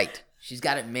got it right. She's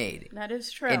got it made. That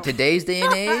is true. In today's day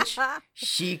and age,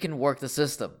 she can work the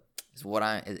system.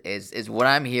 Is what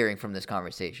I'm hearing from this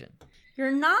conversation.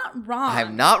 You're not wrong.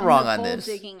 I'm not wrong on this.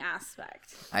 Gold digging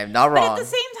aspect. I'm not wrong. But at the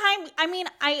same time, I mean,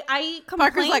 I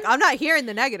complain. Parker's like, I'm not hearing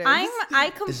the negatives.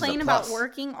 I complain about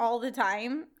working all the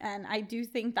time, and I do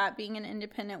think that being an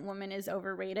independent woman is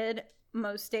overrated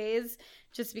most days,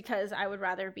 just because I would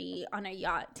rather be on a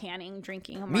yacht tanning,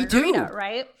 drinking a margarita,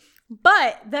 right?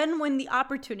 But then when the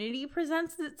opportunity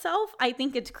presents itself, I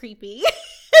think it's creepy.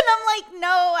 And I'm like, no,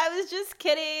 I was just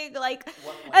kidding. Like,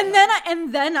 and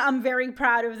then I'm very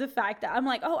proud of the fact that I'm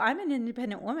like, oh, I'm an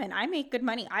independent woman. I make good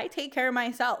money. I take care of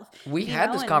myself. We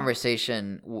had this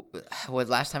conversation with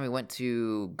last time we went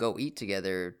to go eat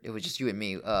together. It was just you and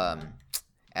me.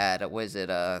 At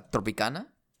Tropicana?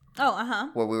 Oh, uh-huh.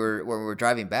 Where we were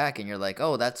driving back, and you're like,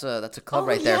 oh, that's a club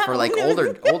right there for like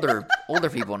older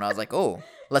people, and I was like, oh,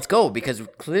 let's go, because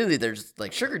clearly there's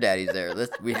like sugar daddies there.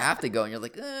 We have to go, and you're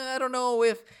like, I don't know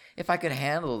if I could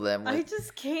handle them. I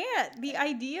just can't. The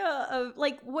idea of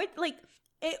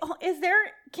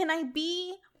can I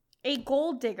be a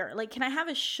gold digger? Like, can I have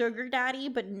a sugar daddy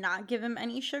but not give him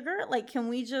any sugar? Like, can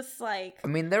we just like? I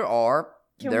mean, there are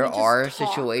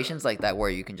situations like that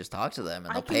where you can just talk to them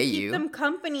and they'll pay you. Keep them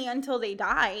company until they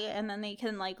die, and then they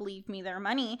can like leave me their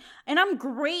money. And I'm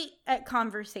great at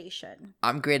conversation.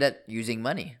 I'm great at using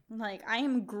money. Like, I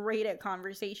am great at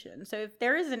conversation. So if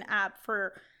there is an app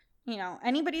for,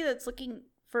 anybody that's looking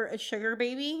for a sugar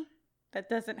baby that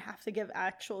doesn't have to give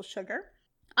actual sugar,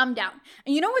 I'm down.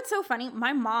 And you know what's so funny?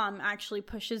 My mom actually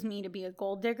pushes me to be a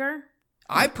gold digger.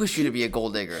 I push you to be a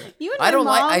gold digger. I don't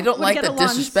like the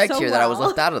disrespect here that I was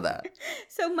left out of that.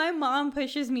 So my mom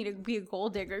pushes me to be a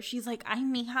gold digger. She's like, ay,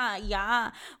 mija,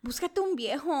 ya, búscate un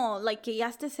viejo, like, que ya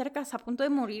esté cerca, a punto de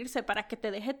morirse para que te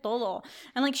deje todo.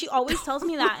 And like, she always tells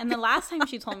me that. And the last time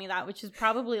she told me that, which is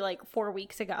probably like 4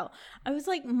 weeks ago, I was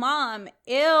like, Mom,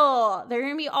 ew, they're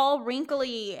gonna be all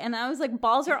wrinkly. And I was like,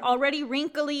 balls are already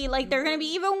wrinkly, like they're gonna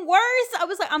be even worse. I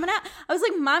was like,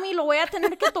 mami, lo voy a tener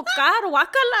que tocar,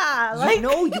 guácala. Like,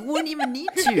 no, you wouldn't even need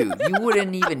to. You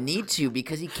wouldn't even need to,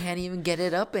 because he can't even get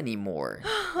it up anymore.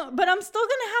 But I'm still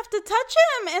gonna have to touch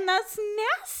him, and that's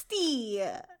nasty.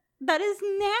 That is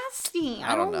nasty.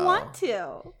 I don't want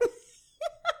to.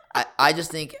 I just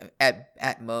think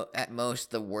at most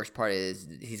the worst part is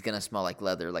he's gonna smell like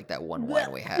leather, like that one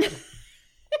wine we had.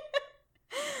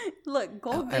 Look,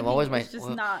 gold digging is just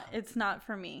not. It's not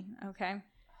for me. Okay.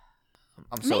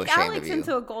 I'm so Make ashamed Alex of you.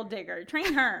 into a gold digger.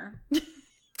 Train her.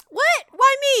 What?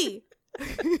 Why me?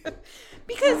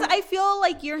 Because I feel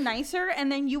like you're nicer, and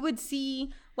then you would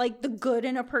see like the good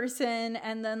in a person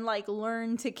and then like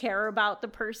learn to care about the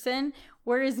person.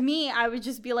 Whereas me, I would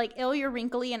just be like, ill, you're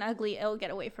wrinkly and ugly. Ill,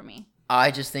 get away from me. I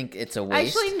just think it's a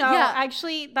waste. Actually, no. Yeah.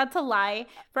 Actually, that's a lie.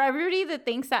 For everybody that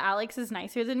thinks that Alex is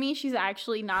nicer than me, she's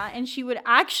actually not. And she would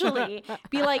actually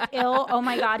be like, ill, oh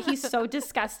my God, he's so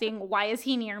disgusting. Why is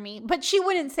he near me? But she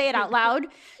wouldn't say it out loud.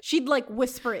 She'd like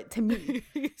whisper it to me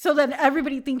so that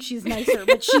everybody thinks she's nicer,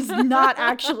 but she's not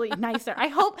actually nicer. I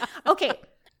hope. Okay,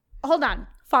 hold on.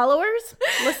 Followers,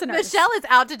 listeners. Michelle is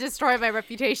out to destroy my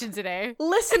reputation today.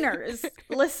 Listeners,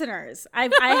 I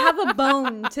have a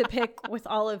bone to pick with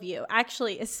all of you.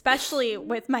 Actually, especially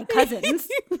with my cousins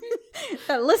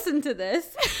that listen to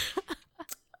this.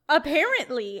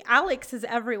 Apparently, Alex is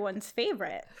everyone's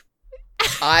favorite.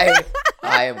 I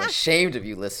am ashamed of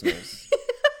you, listeners.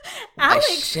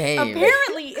 Alex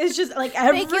apparently is just like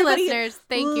everybody. Thank you, listeners.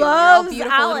 Thank you. You're all beautiful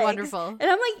Alex. and wonderful. And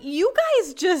I'm like, you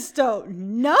guys just don't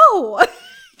know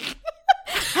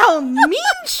how mean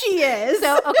she is.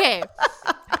 So, okay.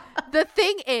 The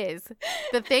thing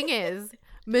is,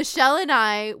 Michelle and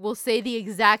I will say the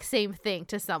exact same thing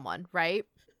to someone, right?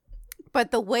 But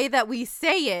the way that we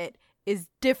say it is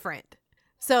different.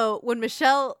 So when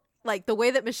Michelle, like the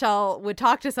way that Michelle would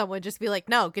talk to someone, just be like,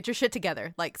 no, get your shit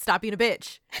together. Like, stop being a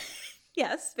bitch.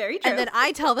 Yes, very true. And then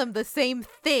I tell them the same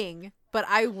thing, but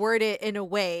I word it in a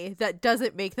way that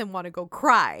doesn't make them want to go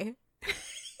cry.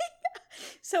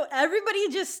 So everybody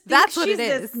just That's thinks what she's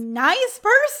it is. this nice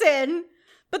person.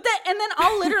 But then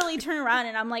I'll literally turn around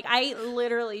and I'm like, I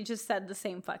literally just said the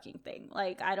same fucking thing.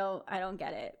 Like, I don't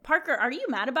get it. Parker, are you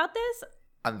mad about this?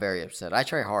 I'm very upset. I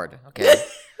try hard, okay?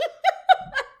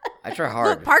 I try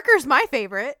hard. Look, Parker's my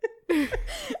favorite.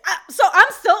 So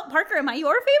I'm still, Parker, am I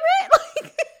your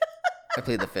favorite? I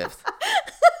plead the fifth.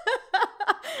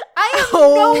 I am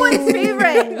no one's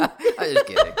favorite. I'm just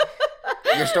kidding.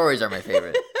 Your stories are my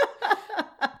favorite.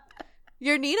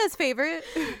 You're Nina's favorite.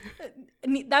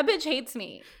 That bitch hates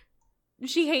me.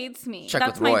 She hates me. Check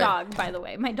That's with Roy. my dog, by the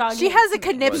way. My dog. She hates has a me.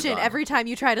 conniption Roy's every time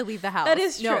you try to leave the house. That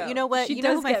is true. No, you know what? She You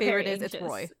know does who my get favorite very is? It's anxious.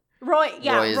 Roy. Roy,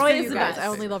 yeah, Roy is Roy the is the best. best.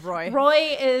 I only love Roy.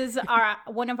 Roy is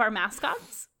one of our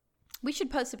mascots. We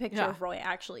should post a picture Yeah. of Roy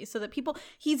actually, so that people.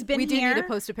 He's been We do here. need to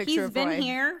post a picture He's of been Roy.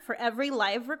 here for every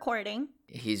live recording.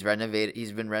 He's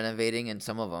been renovating in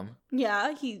some of them.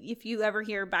 Yeah, if you ever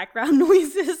hear background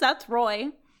noises, that's Roy.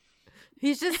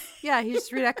 He's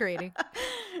just redecorating.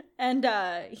 And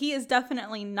he is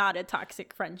definitely not a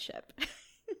toxic friendship.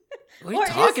 What are you Or is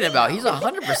talking he? about? He's 100% I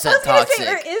was gonna toxic.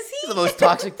 say, or is he? He's the most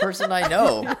toxic person I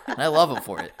know. And I love him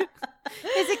for it.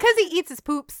 Is it because he eats his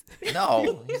poops?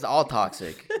 No, he's all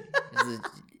toxic.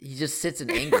 He just sits in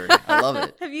anger. I love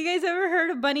it. Have you guys ever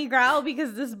heard of Bunny growl?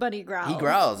 Because this Bunny growls. He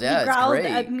growls, yeah, he it's growled great.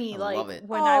 at me I like love it.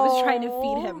 when I was trying to Oh.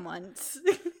 feed him once.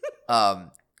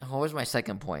 What was my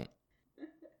second point?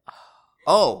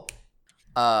 Oh,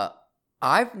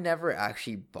 I've never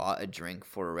actually bought a drink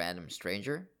for a random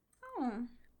stranger.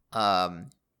 Oh.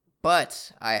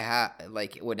 But I have,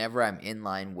 like, whenever I'm in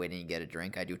line waiting to get a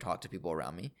drink, I do talk to people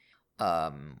around me,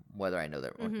 whether I know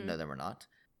them or not.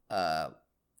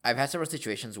 I've had several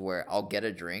situations where I'll get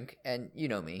a drink, and you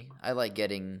know me, I like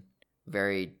getting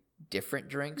very different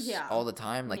drinks all the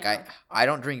time. Like, Yeah. I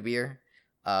don't drink beer,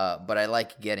 but I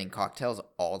like getting cocktails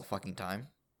all the fucking time.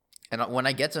 And when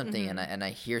I get something and I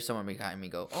hear someone behind me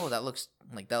go, "Oh, that looks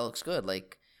good.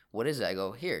 Like, what is it?" I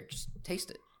go, "Here, just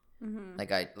taste it." Mm-hmm.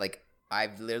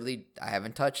 I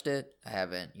haven't touched it. I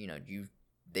haven't,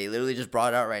 they literally just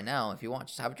brought it out right now. If you want,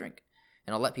 just have a drink.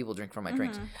 And I'll let people drink from my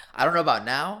drinks. I don't know about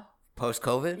now,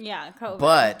 post-COVID. Yeah, COVID.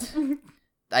 But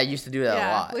I used to do that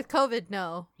a lot. With COVID,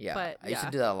 no. Yeah, But I used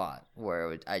to do that a lot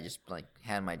where I just, like,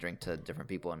 hand my drink to different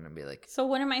people and then be like, So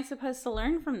what am I supposed to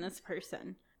learn from this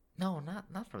person? no, not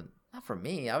from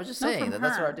me. I was just Not saying from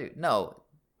that's what I her. do. No,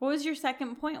 What was your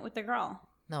second point with the girl?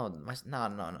 no.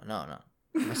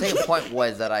 My second point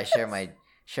was that I share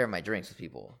my drinks with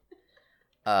people.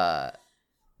 That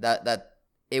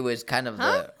it was kind of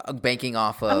the banking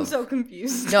off of. I'm so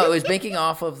confused. No, it was banking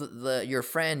off of your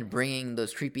friend bringing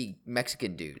those creepy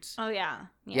Mexican dudes. Oh yeah.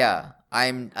 Yeah,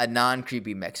 I'm a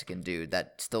non-creepy Mexican dude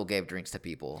that still gave drinks to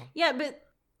people. Yeah, but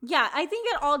yeah, I think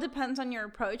it all depends on your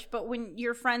approach. But when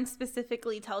your friend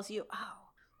specifically tells you, "Oh,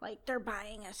 like they're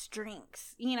buying us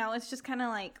drinks," it's just kind of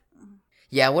like.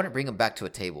 Yeah, I wouldn't bring them back to a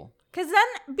table. Because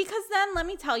then, let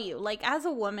me tell you, like, as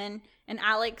a woman, and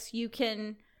Alex, you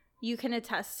can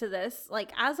attest to this.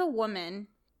 Like, as a woman,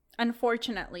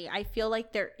 unfortunately, I feel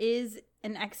like there is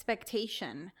an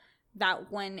expectation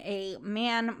that when a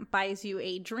man buys you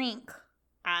a drink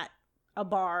at a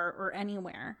bar or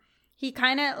anywhere, he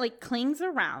kind of like clings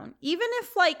around, even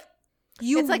if like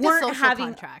you It's like a weren't social having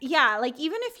contract. Yeah, like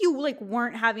even if you like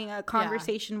weren't having a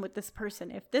conversation with this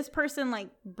person, if this person like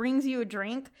brings you a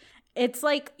drink, it's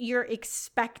like you're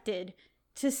expected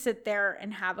to sit there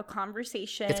and have a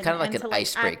conversation. It's kind of like and an to,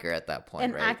 icebreaker at that point,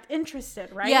 and right? act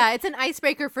interested, right? Yeah, it's an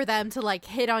icebreaker for them to like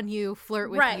hit on you, flirt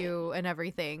with Right. you, and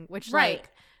everything. Which Right. like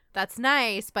that's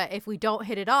nice, but if we don't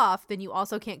hit it off, then you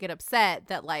also can't get upset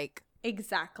that like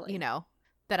Exactly.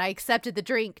 that I accepted the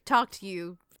drink, talked to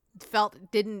you,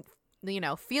 didn't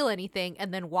feel anything,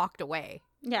 and then walked away.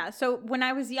 Yeah, so when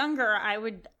I was younger, I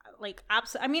would like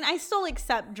I mean, I still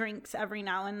accept drinks every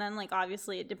now and then. Like,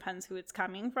 obviously, it depends who it's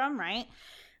coming from, right?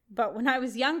 But when I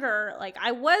was younger, like,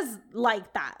 I was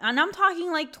like that. And I'm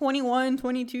talking like 21,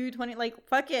 22, 20, like,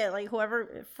 fuck it. Like,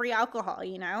 whoever, free alcohol,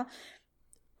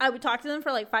 I would talk to them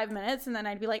for like 5 minutes and then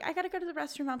I'd be like, I gotta go to the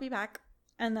restroom. I'll be back.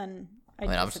 And then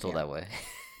I'm still that way.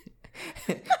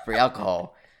 Free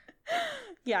alcohol.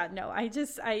 Yeah, no,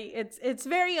 it's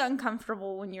very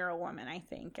uncomfortable when you're a woman, I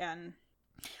think. And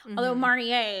although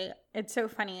Marie, it's so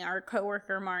funny, our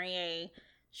coworker Marie,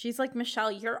 she's like,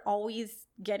 Michelle, you're always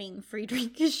getting free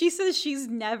drink. Because she says she's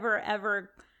never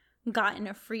ever gotten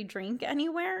a free drink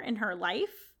anywhere in her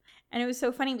life. And it was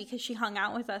so funny because she hung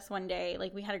out with us one day.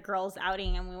 Like, we had a girls'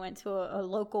 outing and we went to a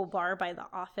local bar by the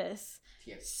office.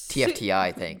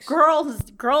 TFTI, thanks.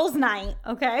 Girls' night,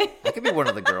 okay? I could be one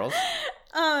of the girls.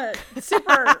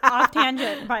 Super off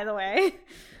tangent, by the way.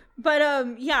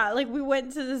 But yeah, like, we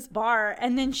went to this bar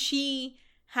and then she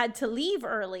had to leave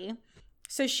early.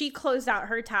 So she closed out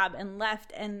her tab and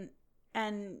left, and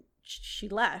she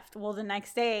left. Well, the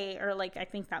next day, or like I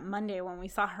think that Monday when we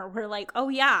saw her, we're like, oh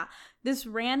yeah, this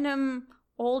random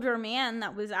older man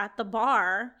that was at the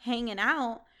bar hanging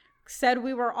out said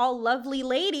we were all lovely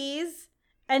ladies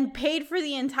and paid for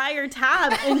the entire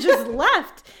tab and just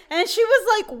left. And she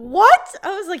was like, what?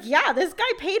 I was like, yeah, this guy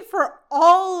paid for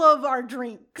all of our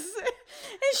drinks.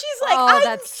 And she's like,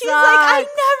 I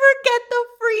never get the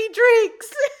free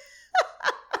drinks.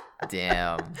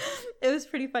 Damn. It was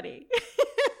pretty funny.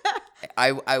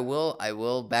 I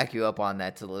will back you up on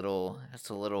that. It's a little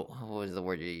what was the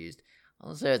word you used?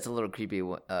 I'll say it's a little creepy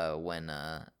when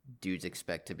dudes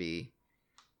expect to be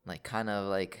like kind of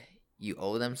like you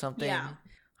owe them something. Yeah.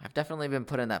 I've definitely been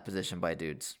put in that position by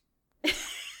dudes.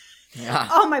 Yeah.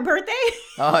 Oh, my birthday?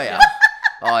 Oh yeah.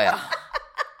 Oh yeah.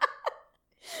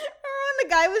 Remember when the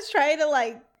guy was trying to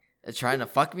like Trying to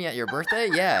fuck me at your birthday?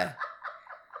 Yeah.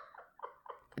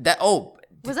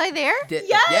 Was I there?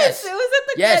 Yes, it was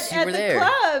at the Yes, you at were the there.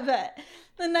 club.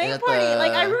 The night At party. the-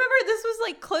 Like I remember this was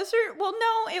like closer. Well,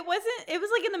 no, it wasn't. It was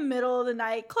like in the middle of the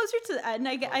night, closer to the end.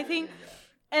 I think.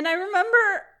 And I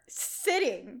remember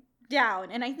sitting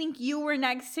down, and I think you were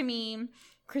next to me.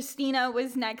 Christina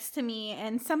was next to me,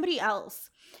 and somebody else.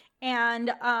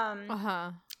 And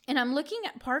and I'm looking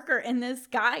at Parker, and this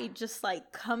guy just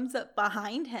like comes up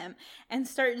behind him and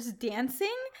starts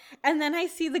dancing. And then I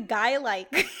see the guy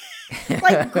like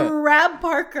like grab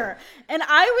Parker, and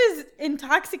I was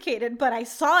intoxicated, but I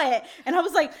saw it, and I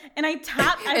was like, and I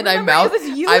tapped. I And I remember mouthed- it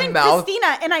was you I and mouthed-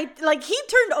 Christina, and I like he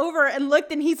turned over and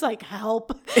looked, and he's like,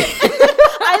 help.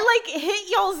 I like hit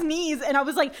y'all's knees, and I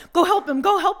was like, go help him,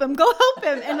 go help him, go help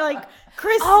him, and like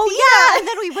Christina. Oh yeah, and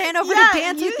then we ran over to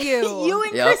dance with you. You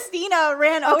and Yep. Christina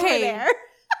ran over there.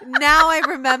 Now I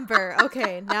remember.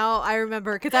 Okay, now I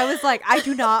remember because I was like, I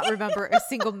do not remember a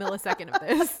single millisecond of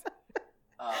this.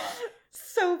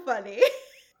 So funny.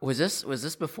 Was this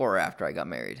before or after I got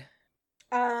married?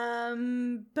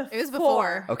 Before. It was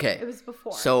before. Okay. It was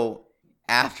before. So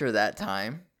after that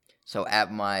time, so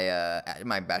at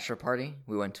my bachelor party,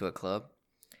 we went to a club,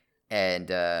 and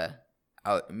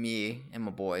me and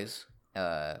my boys,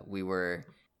 we were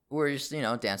just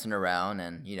dancing around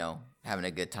and having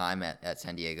a good time at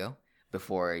San Diego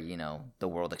before the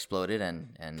world exploded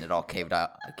and it all caved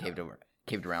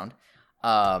around.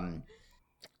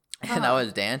 And I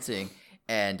was dancing,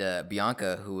 and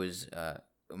Bianca, who was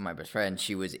my best friend,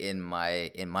 she was in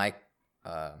my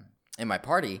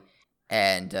party,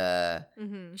 and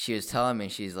she was telling me,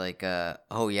 she's like,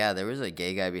 oh yeah, there was a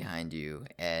gay guy behind you,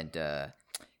 and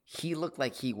he looked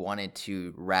like he wanted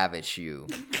to ravish you.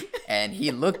 And he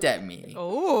looked at me,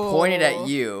 pointed at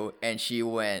you, and she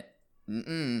went,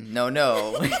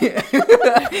 no.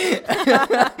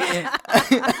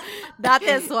 Not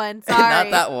this one. Sorry.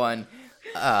 Not that one.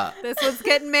 This one's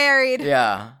getting married.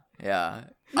 Yeah. Not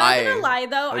gonna lie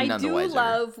though, I none the do wiser.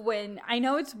 love when, I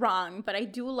know it's wrong, but I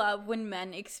do love when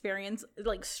men experience,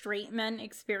 like straight men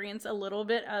experience a little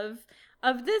bit of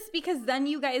this, because then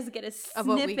you guys get a snippet Of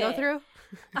what we go through?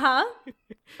 Huh?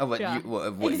 Of what Yeah. of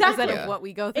what Exactly. Is that yeah. of what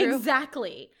we go through?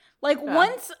 Exactly. Like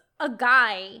once a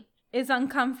guy is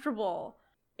uncomfortable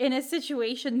in a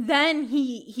situation, then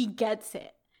he gets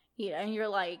it. And you're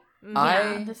like,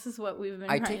 yeah, this is what we've been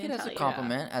I trying take it to as tell a you.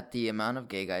 compliment at the amount of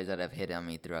gay guys that have hit on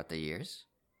me throughout the years.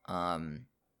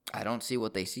 I don't see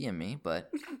what they see in me, but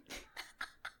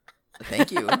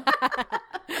thank you.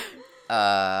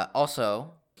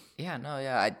 Also,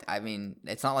 I mean,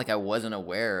 it's not like I wasn't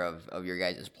aware of your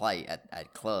guys' plight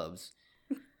at clubs.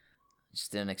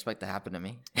 Just didn't expect to happen to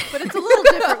me. But it's a little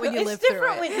different when you It's live through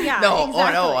different it. when, yeah, No,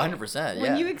 exactly. oh no, 100%. Yeah.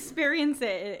 When you experience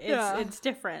it, it's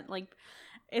different. Like,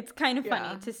 it's kind of funny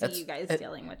Yeah. to see That's- you guys it-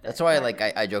 dealing with it. That's why but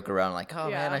I joke around like, oh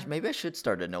Yeah. man, maybe I should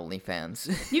start an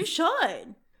OnlyFans. you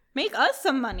should make us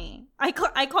some money. I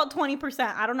called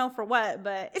 20%. I don't know for what,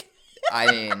 but I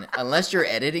mean, unless you're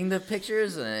editing the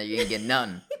pictures, you can get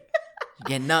none. You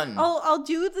get none. I'll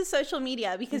do the social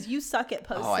media because you suck at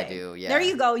posting. Oh, I do. Yeah. There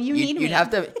you go. You need me. You'd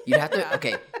have to.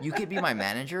 Okay, you could be my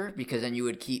manager because then you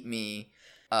would keep me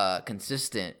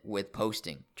consistent with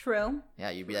posting. True. Yeah,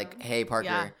 you'd be like, "Hey, Parker,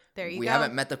 Yeah, there you we go.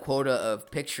 haven't met the quota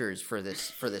of pictures for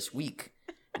this week,"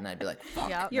 and I'd be like, "Fuck."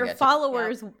 Yep. I Your gotta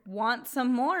followers want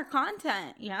some more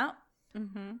content. Yeah.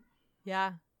 Mm-hmm.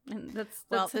 Yeah. And that's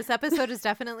Well, this episode has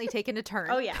definitely taken a turn.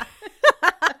 Oh yeah.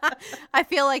 I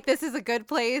feel like this is a good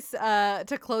place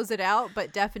to close it out,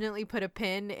 but definitely put a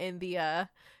pin in the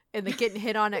getting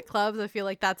hit on at clubs. I feel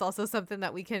like that's also something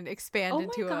that we can expand Oh my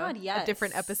into God, a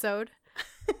different yes. episode.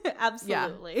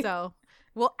 Absolutely. Yeah. So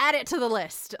we'll add it to the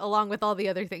list along with all the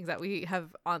other things that we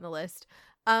have on the list.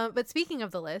 But speaking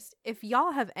of the list, if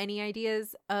y'all have any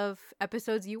ideas of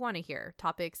episodes you want to hear,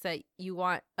 topics that you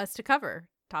want us to cover,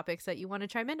 topics that you want to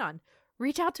chime in on,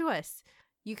 reach out to us.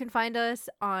 You can find us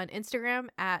on Instagram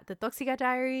at The Toxica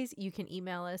Diaries. You can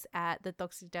email us at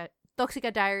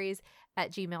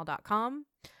toxicadiaries@gmail.com.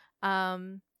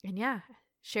 And yeah,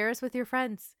 share us with your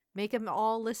friends. Make them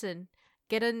all listen.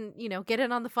 Get in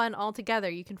on the fun all together.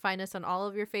 You can find us on all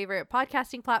of your favorite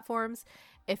podcasting platforms.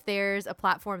 If there's a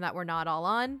platform that we're not all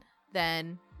on,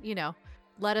 then,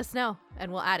 let us know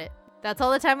and we'll add it. That's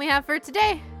all the time we have for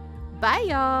today. Bye,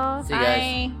 y'all. See you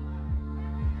guys. Bye.